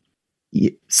 Absolutely.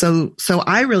 So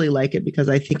I really like it because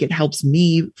I think it helps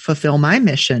me fulfill my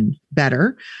mission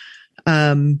better.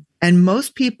 And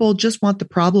most people just want the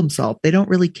problem solved. They don't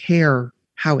really care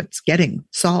how it's getting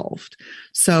solved.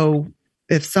 So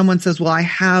if someone says, well,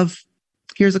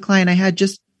 here's a client I had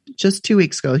just 2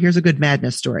 weeks ago. Here's a good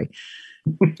madness story.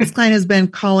 This client has been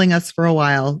calling us for a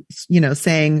while,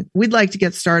 saying, we'd like to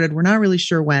get started. We're not really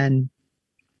sure when.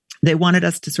 They wanted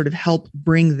us to sort of help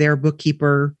bring their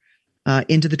bookkeeper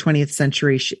into the 20th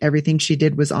century. Everything she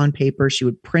did was on paper. She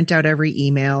would print out every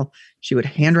email. She would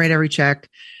handwrite every check.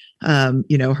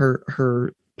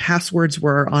 Her passwords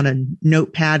were on a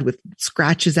notepad with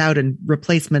scratches out and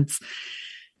replacements.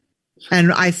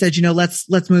 And I said,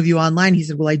 let's move you online. He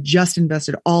said, well, I just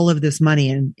invested all of this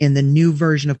money in the new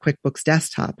version of QuickBooks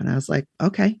Desktop. And I was like,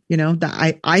 okay,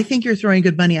 I think you're throwing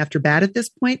good money after bad at this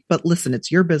point, but listen,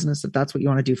 it's your business. If that's what you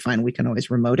want to do, fine. We can always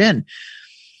remote in.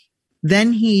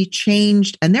 Then he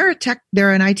changed, and they're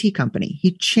an IT company.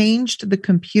 He changed the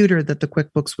computer that the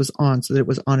QuickBooks was on so that it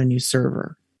was on a new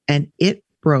server, and it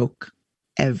broke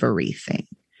everything.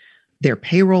 Their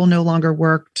payroll no longer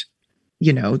worked.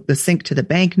 The sync to the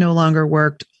bank no longer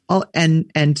worked.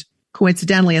 And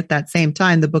coincidentally, at that same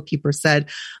time, the bookkeeper said,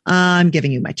 I'm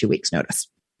giving you my 2 weeks notice.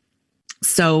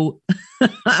 So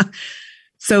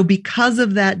because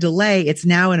of that delay, it's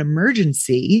now an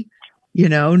emergency.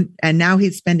 And now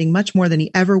he's spending much more than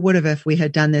he ever would have if we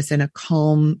had done this in a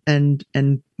calm and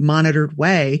monitored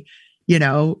way,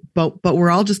 but we're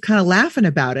all just kind of laughing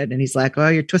about it. And he's like, oh,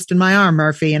 you're twisting my arm,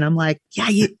 Murphy. And I'm like,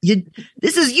 yeah,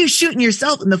 this is you shooting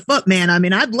yourself in the foot, man. I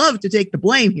mean, I'd love to take the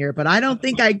blame here, but I don't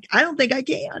think I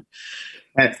can.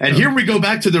 And here we go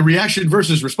back to the reaction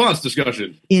versus response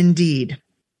discussion. Indeed.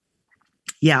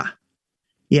 Yeah.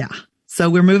 So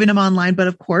we're moving him online, but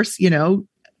of course,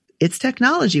 it's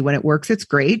technology. When it works, it's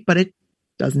great, but it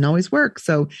doesn't always work.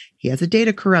 So he has a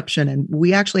data corruption, and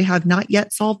we actually have not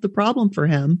yet solved the problem for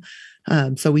him.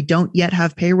 So we don't yet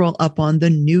have payroll up on the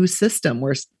new system.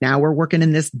 We're working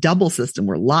in this double system.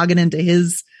 We're logging into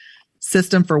his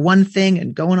system for one thing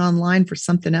and going online for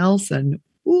something else. And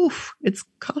it's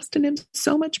costing him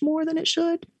so much more than it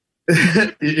should.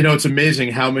 It's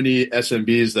amazing how many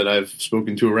SMBs that I've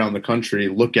spoken to around the country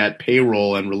look at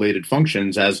payroll and related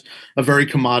functions as a very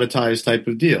commoditized type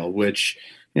of deal, which,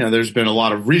 there's been a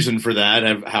lot of reason for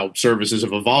that, how services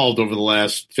have evolved over the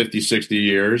last 50, 60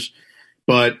 years.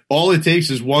 But all it takes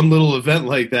is one little event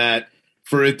like that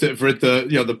for it to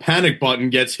the panic button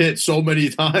gets hit so many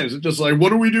times. It's just like, what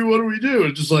do we do? What do we do?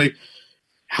 It's just like,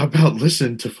 how about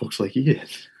listen to folks like Ian?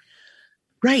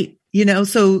 Right.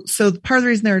 So part of the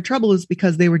reason they're in trouble is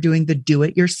because they were doing the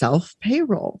do-it-yourself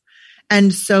payroll.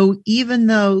 And so even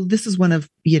though this is one of,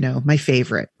 my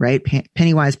favorite, right?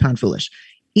 Penny wise, pound foolish.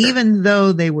 Even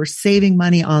though they were saving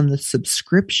money on the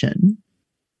subscription,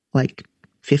 like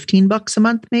 $15 a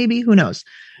month, maybe, who knows?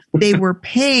 they were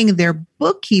paying their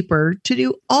bookkeeper to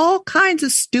do all kinds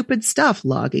of stupid stuff,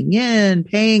 logging in,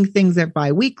 paying things that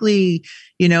biweekly,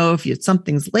 if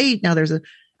something's late, now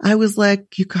I was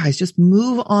like, you guys just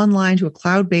move online to a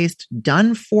cloud-based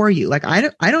done for you. Like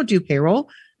I don't do payroll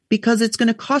because it's going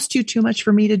to cost you too much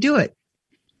for me to do it.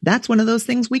 That's one of those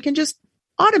things we can just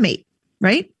automate,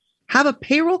 right? Have a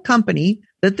payroll company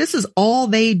that this is all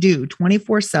they do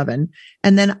 24/7.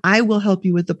 And then I will help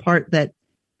you with the part that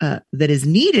is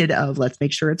needed of let's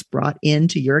make sure it's brought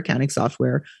into your accounting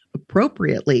software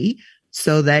appropriately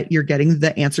so that you're getting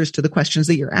the answers to the questions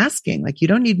that you're asking. Like you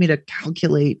don't need me to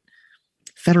calculate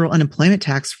federal unemployment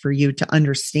tax for you to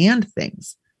understand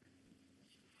things.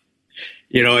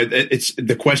 It's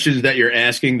the questions that you're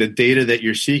asking, the data that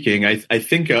you're seeking. I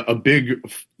think a big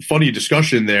funny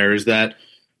discussion there is that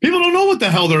people don't know what the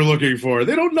hell they're looking for.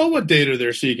 They don't know what data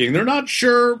they're seeking. They're not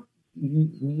sure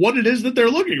what it is that they're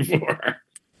looking for.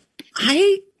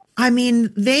 I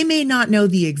mean, they may not know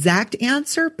the exact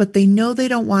answer, but they know they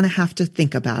don't want to have to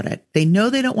think about it. They know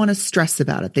they don't want to stress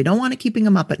about it. They don't want it keeping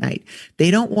them up at night.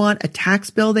 They don't want a tax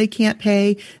bill they can't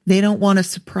pay. They don't want a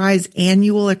surprise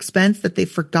annual expense that they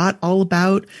forgot all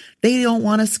about. They don't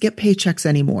want to skip paychecks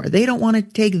anymore. They don't want to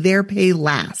take their pay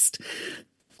last.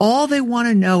 All they want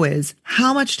to know is,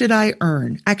 how much did I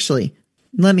earn? Actually,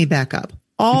 let me back up.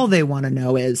 All they want to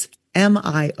know is, am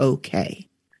I okay?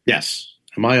 Yes.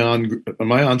 Am I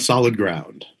on solid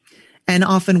ground? And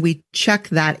often we check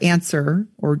that answer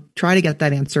or try to get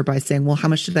that answer by saying, well, how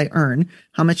much did I earn?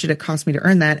 How much did it cost me to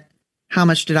earn that? How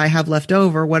much did I have left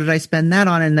over? What did I spend that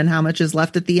on? And then how much is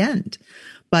left at the end?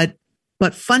 But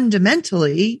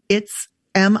fundamentally, it's,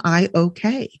 am I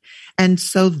okay? And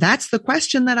so that's the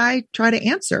question that I try to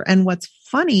answer. And what's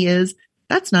funny is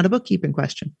that's not a bookkeeping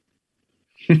question.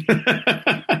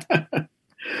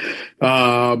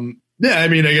 Yeah, I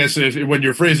mean, I guess when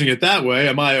you're phrasing it that way,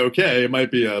 am I okay? It might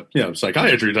be a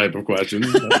psychiatry type of question.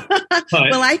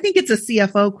 Well, I think it's a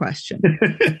CFO question,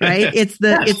 right? It's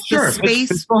the the space,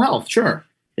 physical health, sure,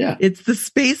 yeah. It's the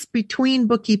space between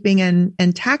bookkeeping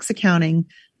and tax accounting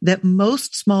that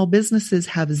most small businesses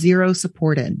have zero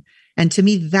support in. And to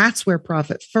me, that's where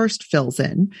Profit First fills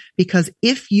in, because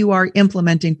if you are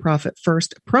implementing Profit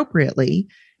First appropriately,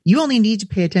 you only need to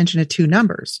pay attention to two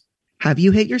numbers. Have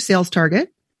you hit your sales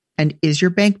target? And is your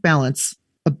bank balance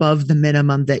above the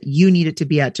minimum that you need it to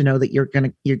be at to know that you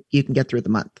can get through the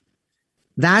month?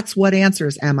 That's what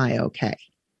answers, am I okay?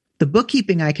 The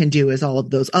bookkeeping I can do is all of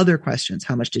those other questions.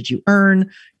 How much did you earn?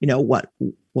 What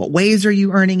ways are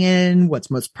you earning in?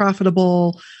 What's most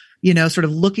profitable? Sort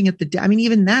of looking at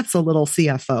even that's a little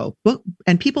CFO.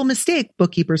 And people mistake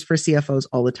bookkeepers for CFOs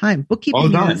all the time.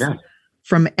 Bookkeeping is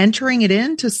from entering it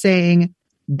in to saying,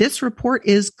 this report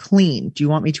is clean. Do you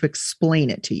want me to explain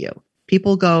it to you?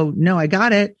 People go, no, I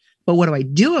got it. But what do I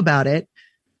do about it?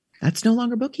 That's no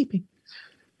longer bookkeeping.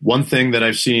 One thing that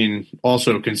I've seen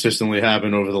also consistently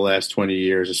happen over the last 20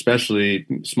 years, especially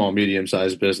small,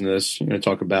 medium-sized business,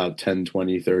 talk about 10,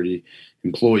 20, 30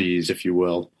 employees, if you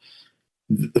will.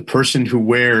 The person who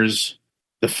wears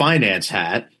the finance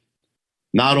hat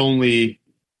not only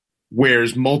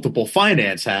wears multiple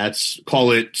finance hats,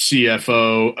 call it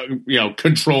CFO,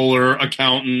 controller,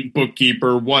 accountant,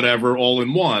 bookkeeper, whatever, all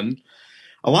in one.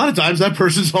 A lot of times that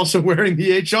person's also wearing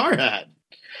the HR hat,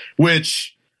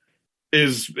 which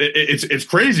is, it's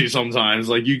crazy sometimes.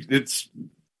 Like it's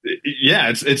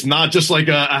not just like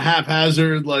a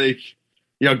haphazard,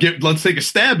 let's take a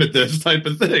stab at this type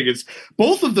of thing. It's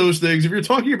both of those things. If you're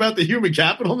talking about the human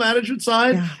capital management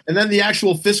side and then the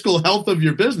actual fiscal health of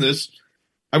your business,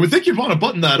 I would think you'd want to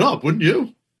button that up, wouldn't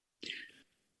you?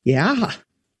 Yeah.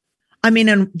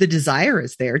 And the desire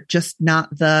is there, just not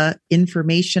the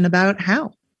information about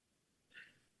how.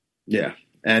 Yeah.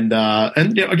 And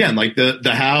again, like the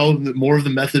how, more of the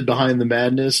method behind the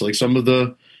madness, like some of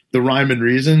the rhyme and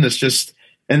reason. It's just,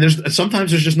 and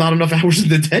sometimes there's just not enough hours in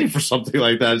the day for something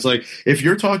like that. It's like, if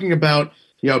you're talking about,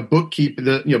 bookkeeping,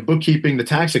 the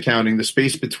tax accounting, the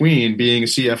space between being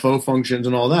CFO functions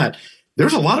and all that,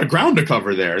 there's a lot of ground to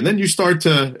cover there. And then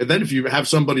if you have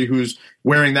somebody who's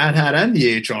wearing that hat and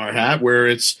the HR hat, where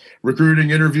it's recruiting,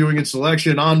 interviewing and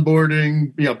selection,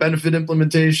 onboarding, benefit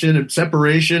implementation and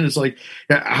separation, it's like,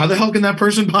 how the hell can that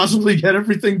person possibly get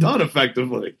everything done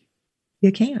effectively?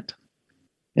 You can't.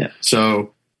 Yeah.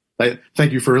 So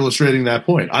thank you for illustrating that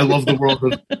point. I love the world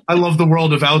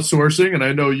of outsourcing, and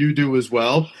I know you do as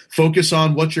well. Focus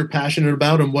on what you're passionate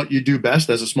about and what you do best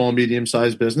as a small,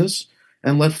 medium-sized business.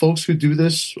 And let folks who do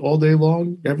this all day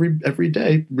long, every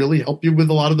day, really help you with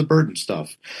a lot of the burden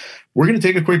stuff. We're going to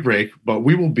take a quick break, but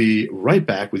we will be right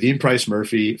back with Ian Price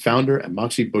Murphy, founder at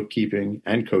Moxie Bookkeeping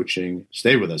and Coaching.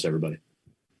 Stay with us, everybody.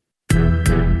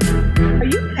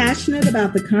 passionate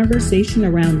about the conversation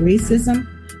around racism?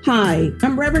 Hi,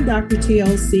 I'm Reverend Dr.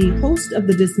 TLC, host of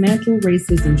the Dismantle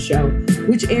Racism Show,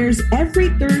 which airs every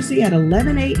Thursday at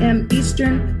 11 a.m.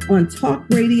 Eastern on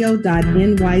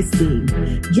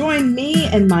talkradio.nyc. Join me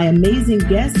and my amazing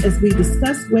guests as we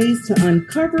discuss ways to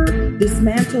uncover,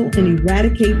 dismantle, and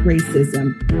eradicate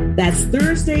racism. That's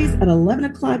Thursdays at 11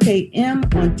 o'clock a.m.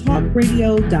 on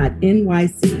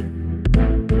talkradio.nyc.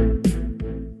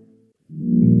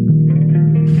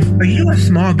 Are you a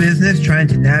small business trying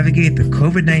to navigate the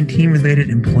COVID-19 related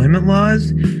employment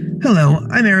laws? Hello,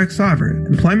 I'm Eric Sauver,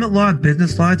 employment law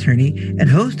business law attorney and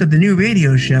host of the new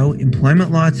radio show, Employment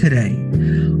Law Today.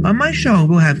 On my show,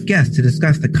 we'll have guests to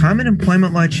discuss the common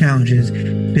employment law challenges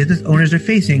business owners are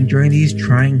facing during these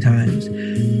trying times.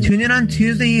 Tune in on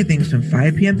Tuesday evenings from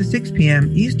 5 p.m. to 6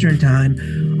 p.m. Eastern Time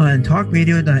on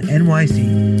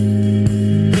talkradio.nyc.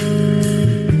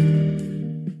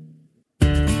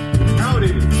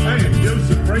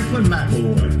 Franklin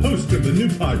McElroy, host of the new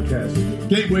podcast,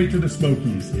 Gateway to the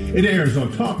Smokies. It airs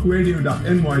on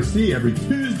talkradio.nyc every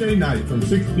Tuesday night from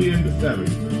 6 p.m. to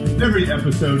 7. Every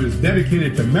episode is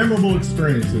dedicated to memorable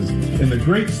experiences in the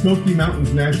Great Smoky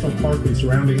Mountains National Park and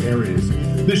surrounding areas.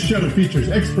 This show features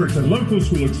experts and locals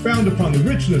who will expound upon the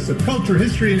richness of culture,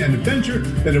 history, and adventure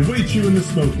that awaits you in the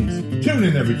Smokies. Tune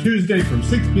in every Tuesday from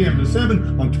 6 p.m. to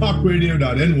 7 on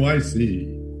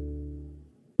talkradio.nyc.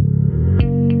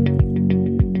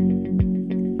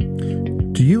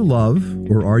 Do you love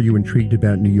or are you intrigued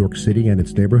about New York City and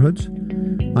its neighborhoods?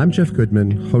 I'm Jeff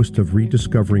Goodman, host of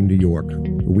Rediscovering New York,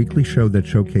 a weekly show that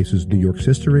showcases New York's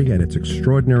history and its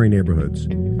extraordinary neighborhoods.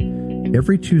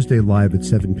 Every Tuesday live at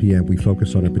 7 p.m., we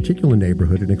focus on a particular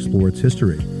neighborhood and explore its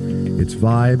history, its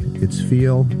vibe, its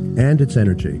feel, and its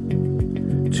energy.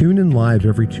 Tune in live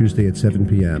every Tuesday at 7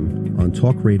 p.m. on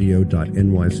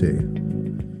talkradio.nyc.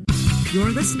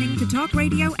 You're listening to Talk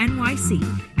Radio NYC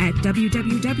at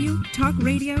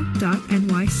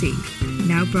www.talkradio.nyc.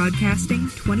 Now broadcasting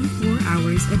 24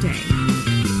 hours a day.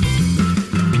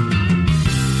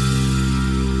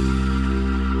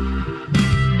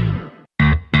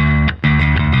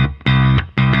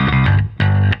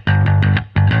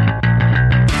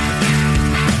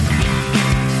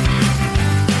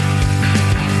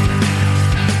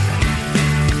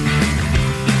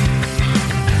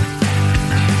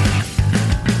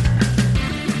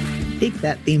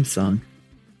 That theme song.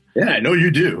 Yeah, I know you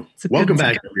do. Welcome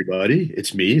back, everybody.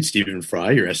 It's me. It's Stephen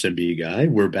Fry, your SMB guy.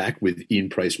 We're back with Ian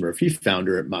Price Murphy,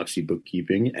 founder at Moxie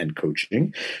Bookkeeping and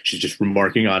Coaching. She's just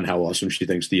remarking on how awesome she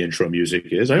thinks the intro music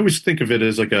is. I always think of it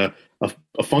as like a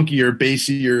funkier,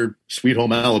 bassier, Sweet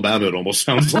Home Alabama. It almost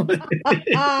sounds like.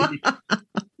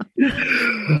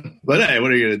 But hey,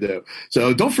 what are you going to do?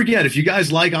 So don't forget, if you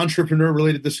guys like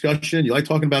entrepreneur-related discussion, you like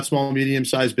talking about small and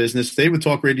medium-sized business, stay with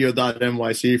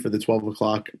talkradio.nyc for the 12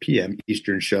 o'clock p.m.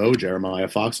 Eastern show. Jeremiah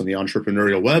Fox on the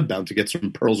entrepreneurial web, bound to get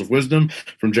some pearls of wisdom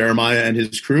from Jeremiah and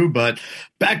his crew. But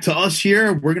back to us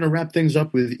here. We're going to wrap things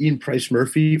up with Ian Price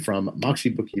Murphy from Moxie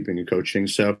Bookkeeping and Coaching.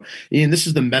 So, Ian, this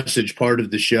is the message part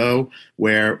of the show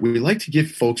where we like to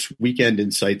give folks weekend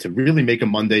insight to really make a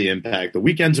Monday impact. The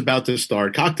weekend's about to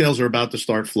start. Cocktails are about to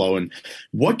start flowing.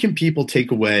 What can people take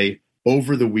away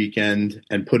over the weekend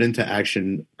and put into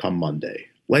action come Monday?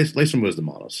 Lay some wisdom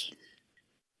on us.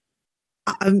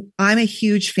 I'm a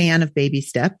huge fan of baby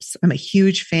steps. I'm a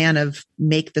huge fan of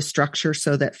make the structure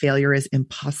so that failure is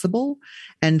impossible.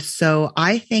 And so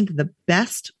I think the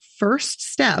best first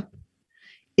step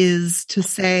is to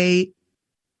say,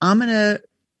 I'm going to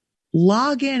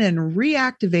log in and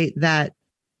reactivate that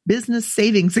business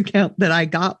savings account that I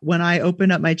got when I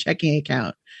opened up my checking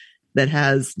account that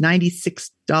has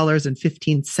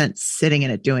 $96.15 sitting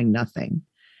in it doing nothing.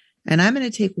 And I'm going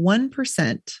to take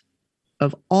 1%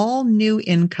 of all new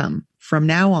income from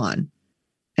now on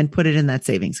and put it in that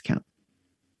savings account.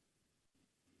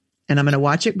 And I'm going to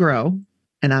watch it grow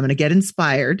and I'm going to get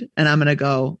inspired and I'm going to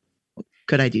go,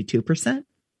 could I do 2%?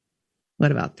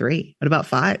 What about 3? What about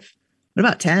 5? What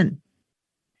about 10?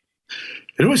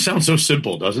 It always sounds so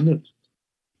simple, doesn't it?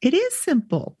 It is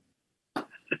simple.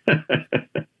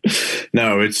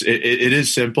 No, it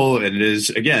is simple. And it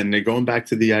is, again, going back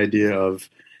to the idea of,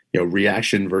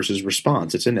 reaction versus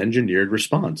response. It's an engineered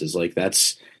response. It's like,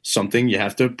 that's something you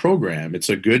have to program. It's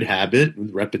a good habit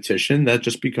with repetition that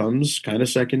just becomes kind of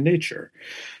second nature.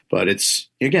 But it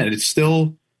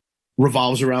still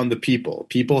revolves around the people.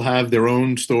 People have their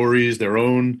own stories, their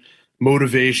own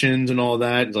motivations and all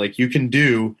that. It's like, you can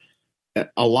do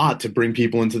a lot to bring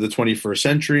people into the 21st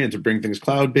century and to bring things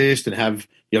cloud-based and have,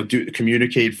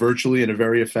 communicate virtually in a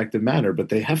very effective manner, but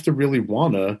they have to really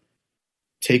want to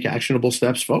take actionable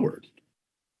steps forward.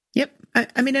 Yep.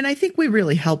 I mean, and I think we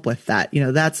really help with that.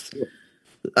 That's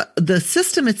the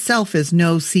system itself is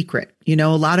no secret. A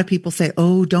lot of people say,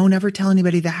 oh, don't ever tell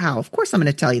anybody the how. Of course, I'm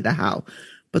going to tell you the how.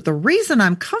 But the reason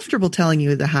I'm comfortable telling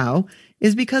you the how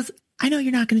is because I know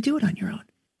you're not going to do it on your own.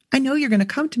 I know you're going to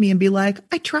come to me and be like,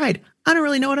 I tried. I don't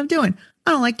really know what I'm doing.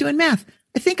 I don't like doing math.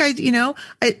 I think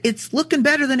it's looking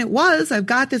better than it was. I've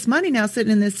got this money now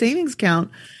sitting in this savings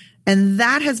account. And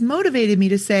that has motivated me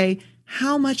to say,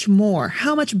 how much more,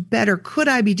 how much better could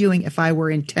I be doing if I were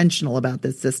intentional about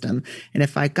this system? And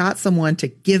if I got someone to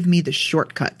give me the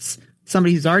shortcuts,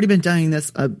 somebody who's already been doing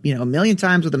this, a million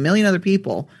times with a million other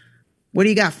people, what do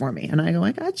you got for me? And I go,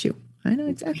 I got you. I know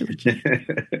exactly what you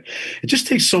It just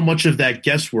takes so much of that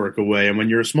guesswork away. And when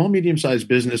you're a small, medium-sized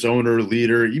business owner,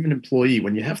 leader, even employee,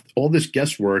 when you have all this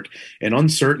guesswork and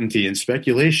uncertainty and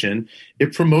speculation,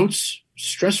 it promotes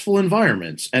stressful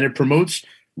environments and it promotes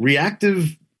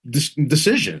reactive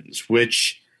decisions,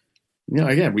 which,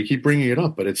 again, we keep bringing it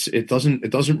up, but it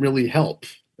doesn't really help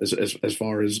as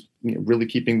far as really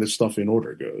keeping this stuff in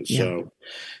order goes. Yeah. So,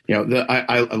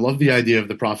 I love the idea of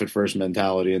the profit first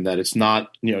mentality, and that it's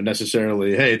not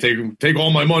necessarily, hey, take all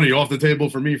my money off the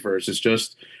table for me first. It's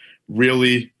just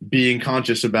really being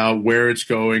conscious about where it's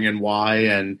going and why,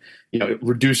 and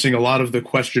reducing a lot of the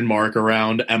question mark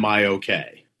around, am I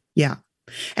okay? Yeah.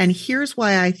 And here's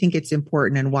why I think it's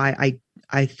important, and why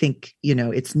I think,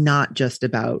 it's not just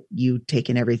about you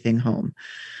taking everything home.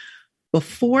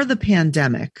 Before the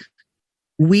pandemic,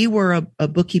 we were a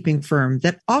bookkeeping firm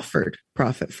that offered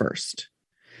profit first.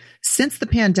 Since the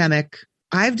pandemic,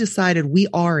 I've decided we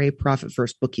are a profit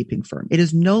first bookkeeping firm. It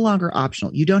is no longer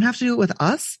optional. You don't have to do it with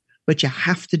us, but you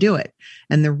have to do it.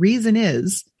 And the reason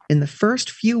is, in the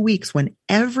first few weeks when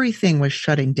everything was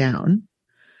shutting down,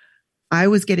 I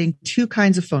was getting two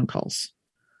kinds of phone calls.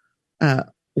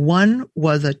 One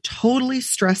was a totally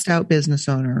stressed out business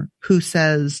owner who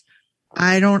says,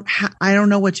 I don't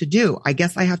know what to do. I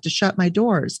guess I have to shut my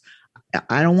doors.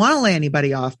 I don't want to lay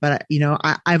anybody off, but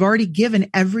I've already given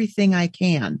everything I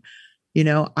can.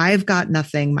 I've got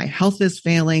nothing. My health is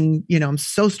failing. I'm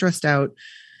so stressed out.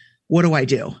 What do I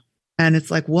do? And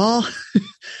it's like, well,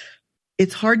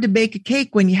 it's hard to bake a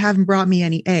cake when you haven't brought me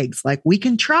any eggs. Like, we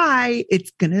can try.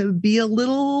 It's going to be a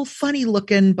little funny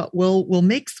looking, but we'll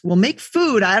make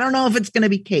food. I don't know if it's going to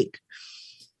be cake.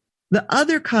 The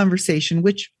other conversation,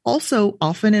 which also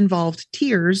often involved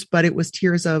tears, but it was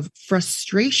tears of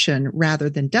frustration rather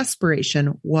than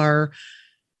desperation, were,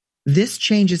 this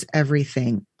changes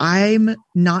everything. I'm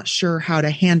not sure how to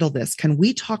handle this. Can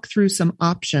we talk through some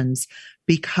options?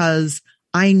 Because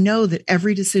I know that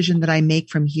every decision that I make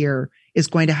from here is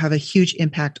going to have a huge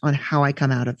impact on how I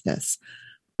come out of this.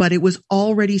 But it was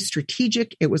already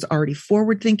strategic. It was already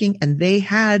forward thinking, and they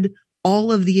had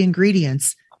all of the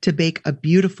ingredients to bake a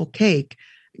beautiful cake.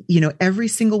 Every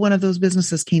single one of those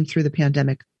businesses came through the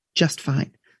pandemic just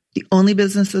fine. The only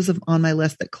businesses on my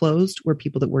list that closed were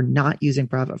people that were not using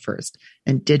Profit First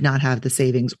and did not have the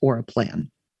savings or a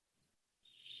plan.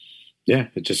 Yeah,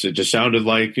 it just sounded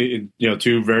like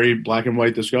two very black and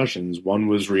white discussions. One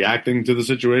was reacting to the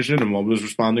situation, and one was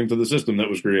responding to the system that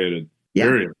was created. Yeah.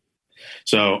 Period.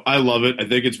 So I love it. I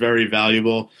think it's very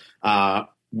valuable.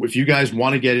 If you guys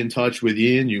want to get in touch with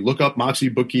Ian, you look up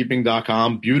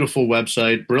moxiebookkeeping.com. Beautiful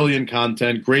website, brilliant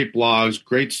content, great blogs,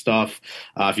 great stuff.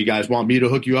 If you guys want me to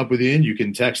hook you up with Ian, you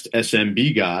can text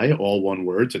SMB Guy, all one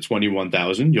word, to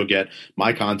 21,000. You'll get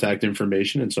my contact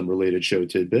information and some related show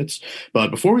tidbits.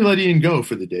 But before we let Ian go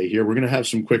for the day here, we're going to have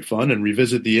some quick fun and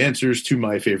revisit the answers to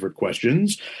my favorite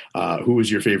questions. Who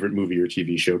is your favorite movie or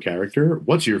TV show character?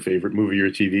 What's your favorite movie or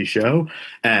TV show?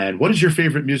 And what is your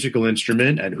favorite musical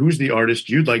instrument? And who's the artist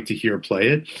you'd like to hear play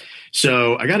it?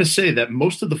 So I got to say that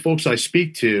most of the folks I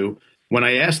speak to, when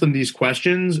I ask them these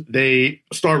questions, they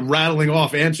start rattling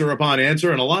off answer upon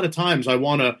answer. And a lot of times I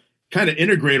want to kind of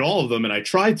integrate all of them, and I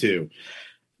try to.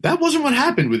 That wasn't what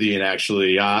happened with Ian,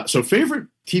 actually. So favorite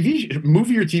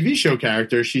movie or TV show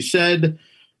character, she said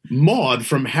Maude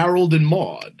from Harold and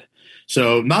Maude.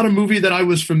 So not a movie that I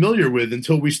was familiar with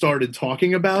until we started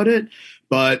talking about it.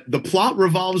 But the plot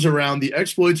revolves around the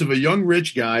exploits of a young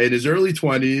rich guy in his early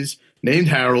 20s named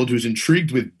Harold, who's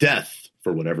intrigued with death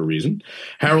for whatever reason.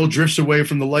 Harold drifts away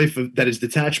from the life that his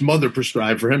detached mother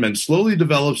prescribed for him and slowly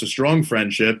develops a strong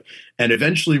friendship and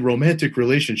eventually romantic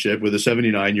relationship with a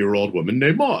 79-year-old woman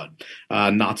named Maude.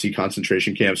 A Nazi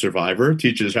concentration camp survivor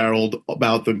teaches Harold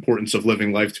about the importance of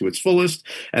living life to its fullest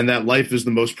and that life is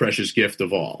the most precious gift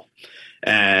of all.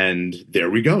 And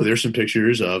there we go. There's some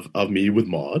pictures of me with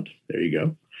Maude. There you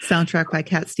go. Soundtrack by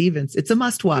Cat Stevens. It's a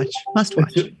must watch. Must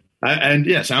watch. And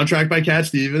yeah, soundtrack by Cat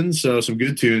Stevens, so some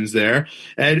good tunes there.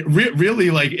 And really,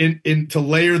 like in to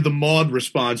layer the Maude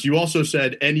response, you also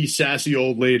said any sassy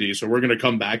old lady, so we're going to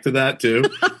come back to that too.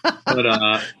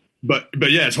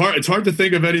 But yeah, it's hard to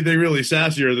think of anything really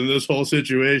sassier than this whole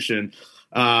situation.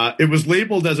 It was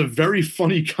labeled as a very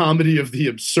funny comedy of the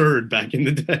absurd back in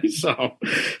the day. So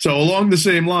along the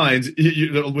same lines,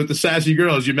 with the sassy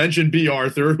girls, you mentioned Bea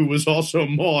Arthur, who was also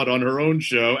Maude on her own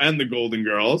show and the Golden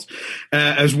Girls,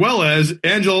 as well as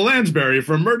Angela Lansbury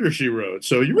from Murder, She Wrote.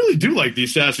 So you really do like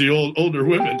these sassy older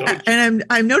women, don't you? And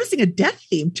I'm noticing a death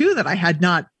theme too that I had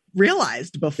not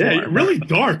realized before. Yeah, really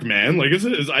dark, man. Like it's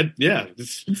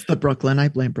the Brooklyn. I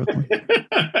blame Brooklyn.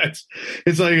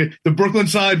 it's like the Brooklyn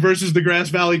side versus the Grass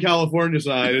Valley, California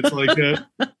side. It's like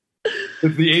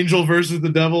it's the angel versus the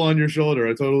devil on your shoulder. I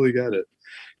totally get it.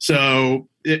 So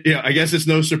I guess it's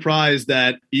no surprise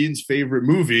that Ian's favorite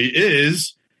movie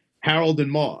is Harold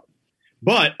and Maude.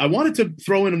 But I wanted to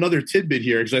throw in another tidbit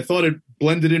here because I thought it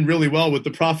blended in really well with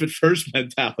the profit first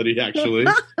mentality, actually.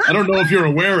 I don't know if you're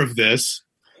aware of this,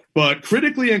 but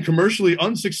critically and commercially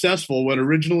unsuccessful when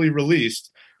originally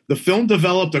released, the film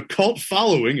developed a cult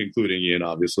following, including Ian,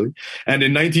 obviously, and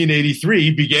in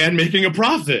 1983 began making a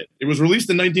profit. It was released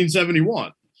in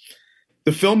 1971.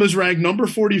 The film is ranked number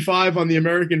 45 on the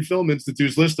American Film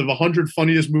Institute's list of 100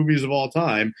 funniest movies of all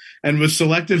time and was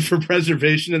selected for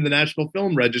preservation in the National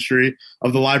Film Registry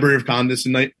of the Library of Congress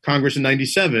in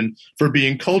 1997 for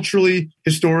being culturally,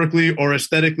 historically, or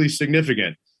aesthetically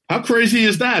significant. How crazy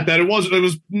is that it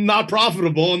was not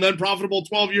profitable and then profitable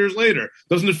 12 years later?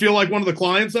 Doesn't it feel like one of the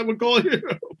clients that would call you?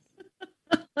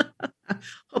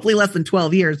 Hopefully less than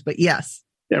 12 years, but yes.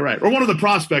 Yeah, right. Or one of the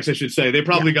prospects, I should say. They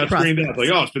probably got screened out. Like,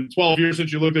 oh, it's been 12 years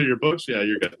since you looked at your books. Yeah,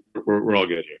 you're good. We're all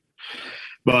good here.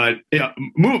 But yeah,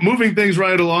 moving things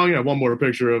right along. Yeah, one more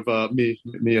picture of me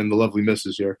and the lovely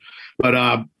missus here.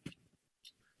 But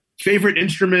favorite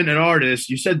instrument and artist,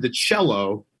 you said the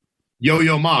cello.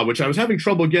 Yo-Yo Ma, which I was having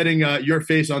trouble getting your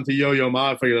face onto Yo-Yo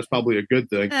Ma. I figure that's probably a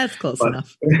good thing. That's close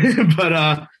enough.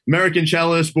 But American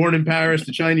cellist, born in Paris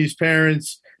to Chinese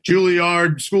parents,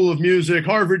 Juilliard School of Music,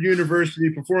 Harvard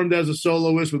University, performed as a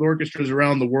soloist with orchestras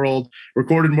around the world,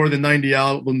 recorded more than 90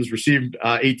 albums, received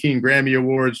 18 Grammy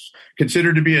Awards,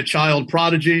 considered to be a child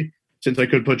prodigy. Since I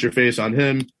could put your face on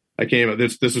him,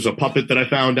 this was a puppet that I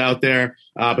found out there.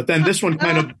 But then this one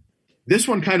kind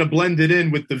of blended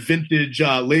in with the vintage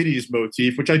ladies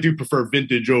motif, which I do prefer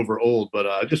vintage over old,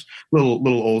 but just little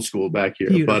old school back here.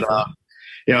 Beautiful. But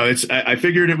I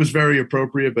figured it was very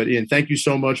appropriate. But Ian, thank you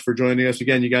so much for joining us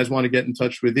again. You guys want to get in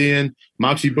touch with Ian,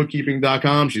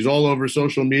 MoxieBookkeeping.com. She's all over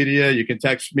social media. You can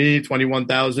text me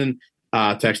 21,000.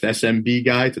 Text SMB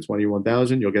guy to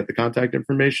 21,000. You'll get the contact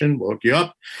information. We'll hook you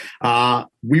up.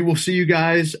 We will see you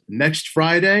guys next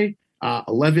Friday.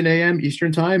 11 a.m.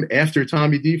 Eastern Time, after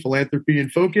Tommy D, Philanthropy in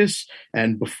Focus,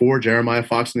 and before Jeremiah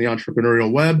Fox and the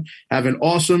Entrepreneurial Web. Have an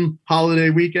awesome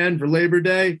holiday weekend for Labor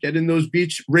Day. Get in those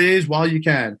beach rays while you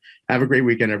can. Have a great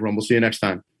weekend, everyone. We'll see you next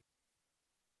time.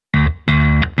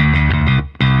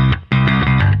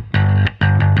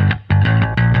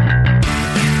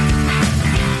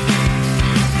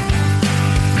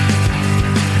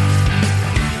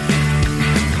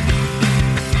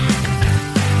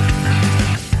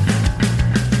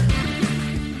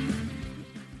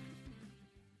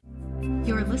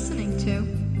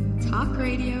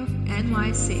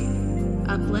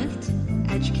 Uplift,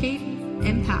 educate,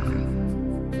 empower.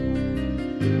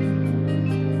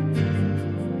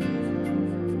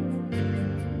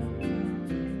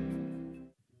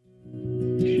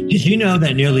 Did you know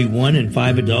that nearly 1 in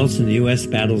 5 adults in the U.S.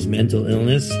 battles mental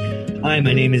illness? Hi,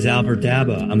 my name is Albert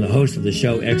Daba. I'm the host of the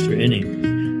show Extra Innings.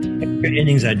 Extra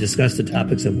Innings, I discuss the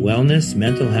topics of wellness,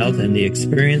 mental health, and the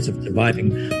experience of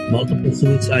surviving multiple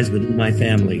suicides within my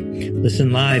family.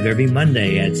 Listen live every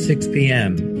Monday at 6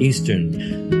 p.m. Eastern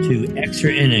to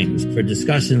Extra Innings for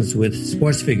discussions with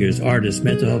sports figures, artists,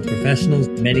 mental health professionals,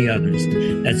 and many others.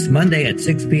 That's Monday at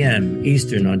 6 p.m.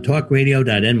 Eastern on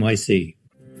talkradio.nyc.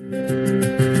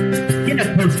 In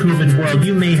a post-COVID world,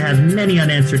 you may have many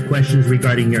unanswered questions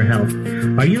regarding your health.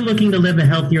 Are you looking to live a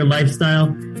healthier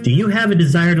lifestyle? Do you have a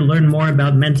desire to learn more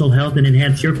about mental health and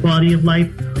enhance your quality of life?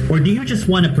 Or do you just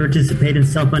want to participate in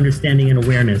self-understanding and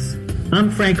awareness? I'm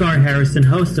Frank R. Harrison,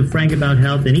 host of Frank About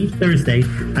Health, and each Thursday,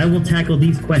 I will tackle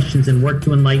these questions and work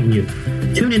to enlighten you.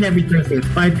 Tune in every Thursday at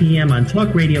 5 p.m. on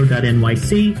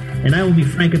talkradio.nyc, and I will be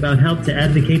frank about health to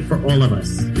advocate for all of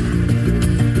us.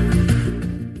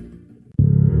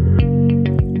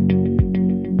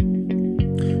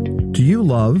 Do you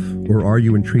love or are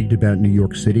you intrigued about New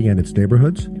York City and its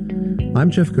neighborhoods?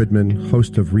 I'm Jeff Goodman,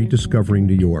 host of Rediscovering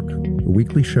New York, a a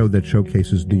weekly show that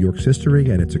showcases New York's history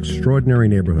and its extraordinary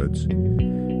neighborhoods.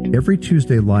 Every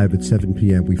Tuesday live at 7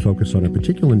 p.m., we focus on a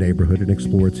particular neighborhood and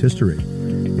explore its history,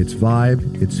 its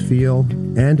vibe, its feel,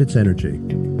 and its energy.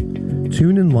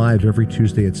 Tune in live every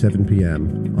Tuesday at 7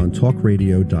 p.m. on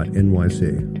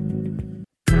talkradio.nyc.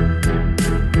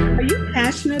 Are you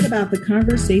passionate about the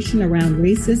conversation around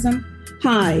racism?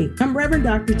 Hi, I'm Reverend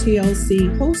Dr.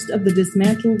 TLC, host of the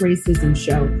Dismantle Racism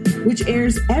Show, which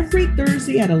airs every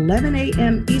Thursday at 11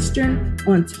 a.m. Eastern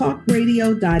on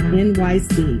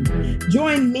talkradio.nyc.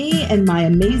 Join me and my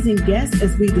amazing guests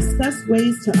as we discuss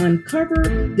ways to uncover,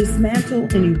 dismantle,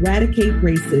 and eradicate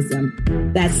racism.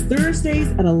 That's Thursdays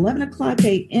at 11 o'clock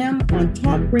a.m. on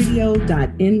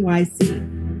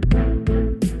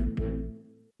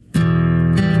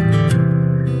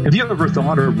talkradio.nyc. Have you ever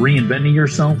thought of reinventing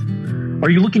yourself? Are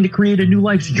you looking to create a new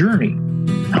life's journey?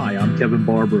 Hi, I'm Kevin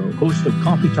Barbaro, host of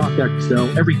Coffee Talk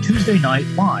XL every Tuesday night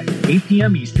live, 8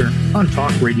 p.m. Eastern on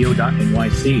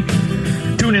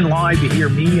talkradio.nyc. Tune in live to hear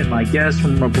me and my guests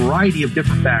from a variety of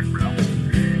different backgrounds.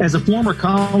 As a former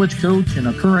college coach and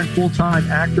a current full-time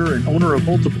actor and owner of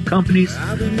multiple companies,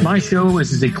 my show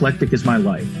is as eclectic as my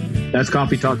life. That's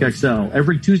Coffee Talk XL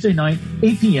every Tuesday night,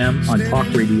 8 p.m. on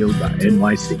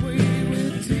talkradio.nyc.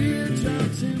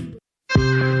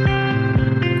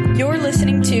 You're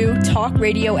listening to Talk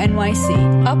Radio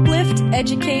NYC. Uplift,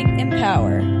 educate,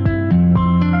 empower.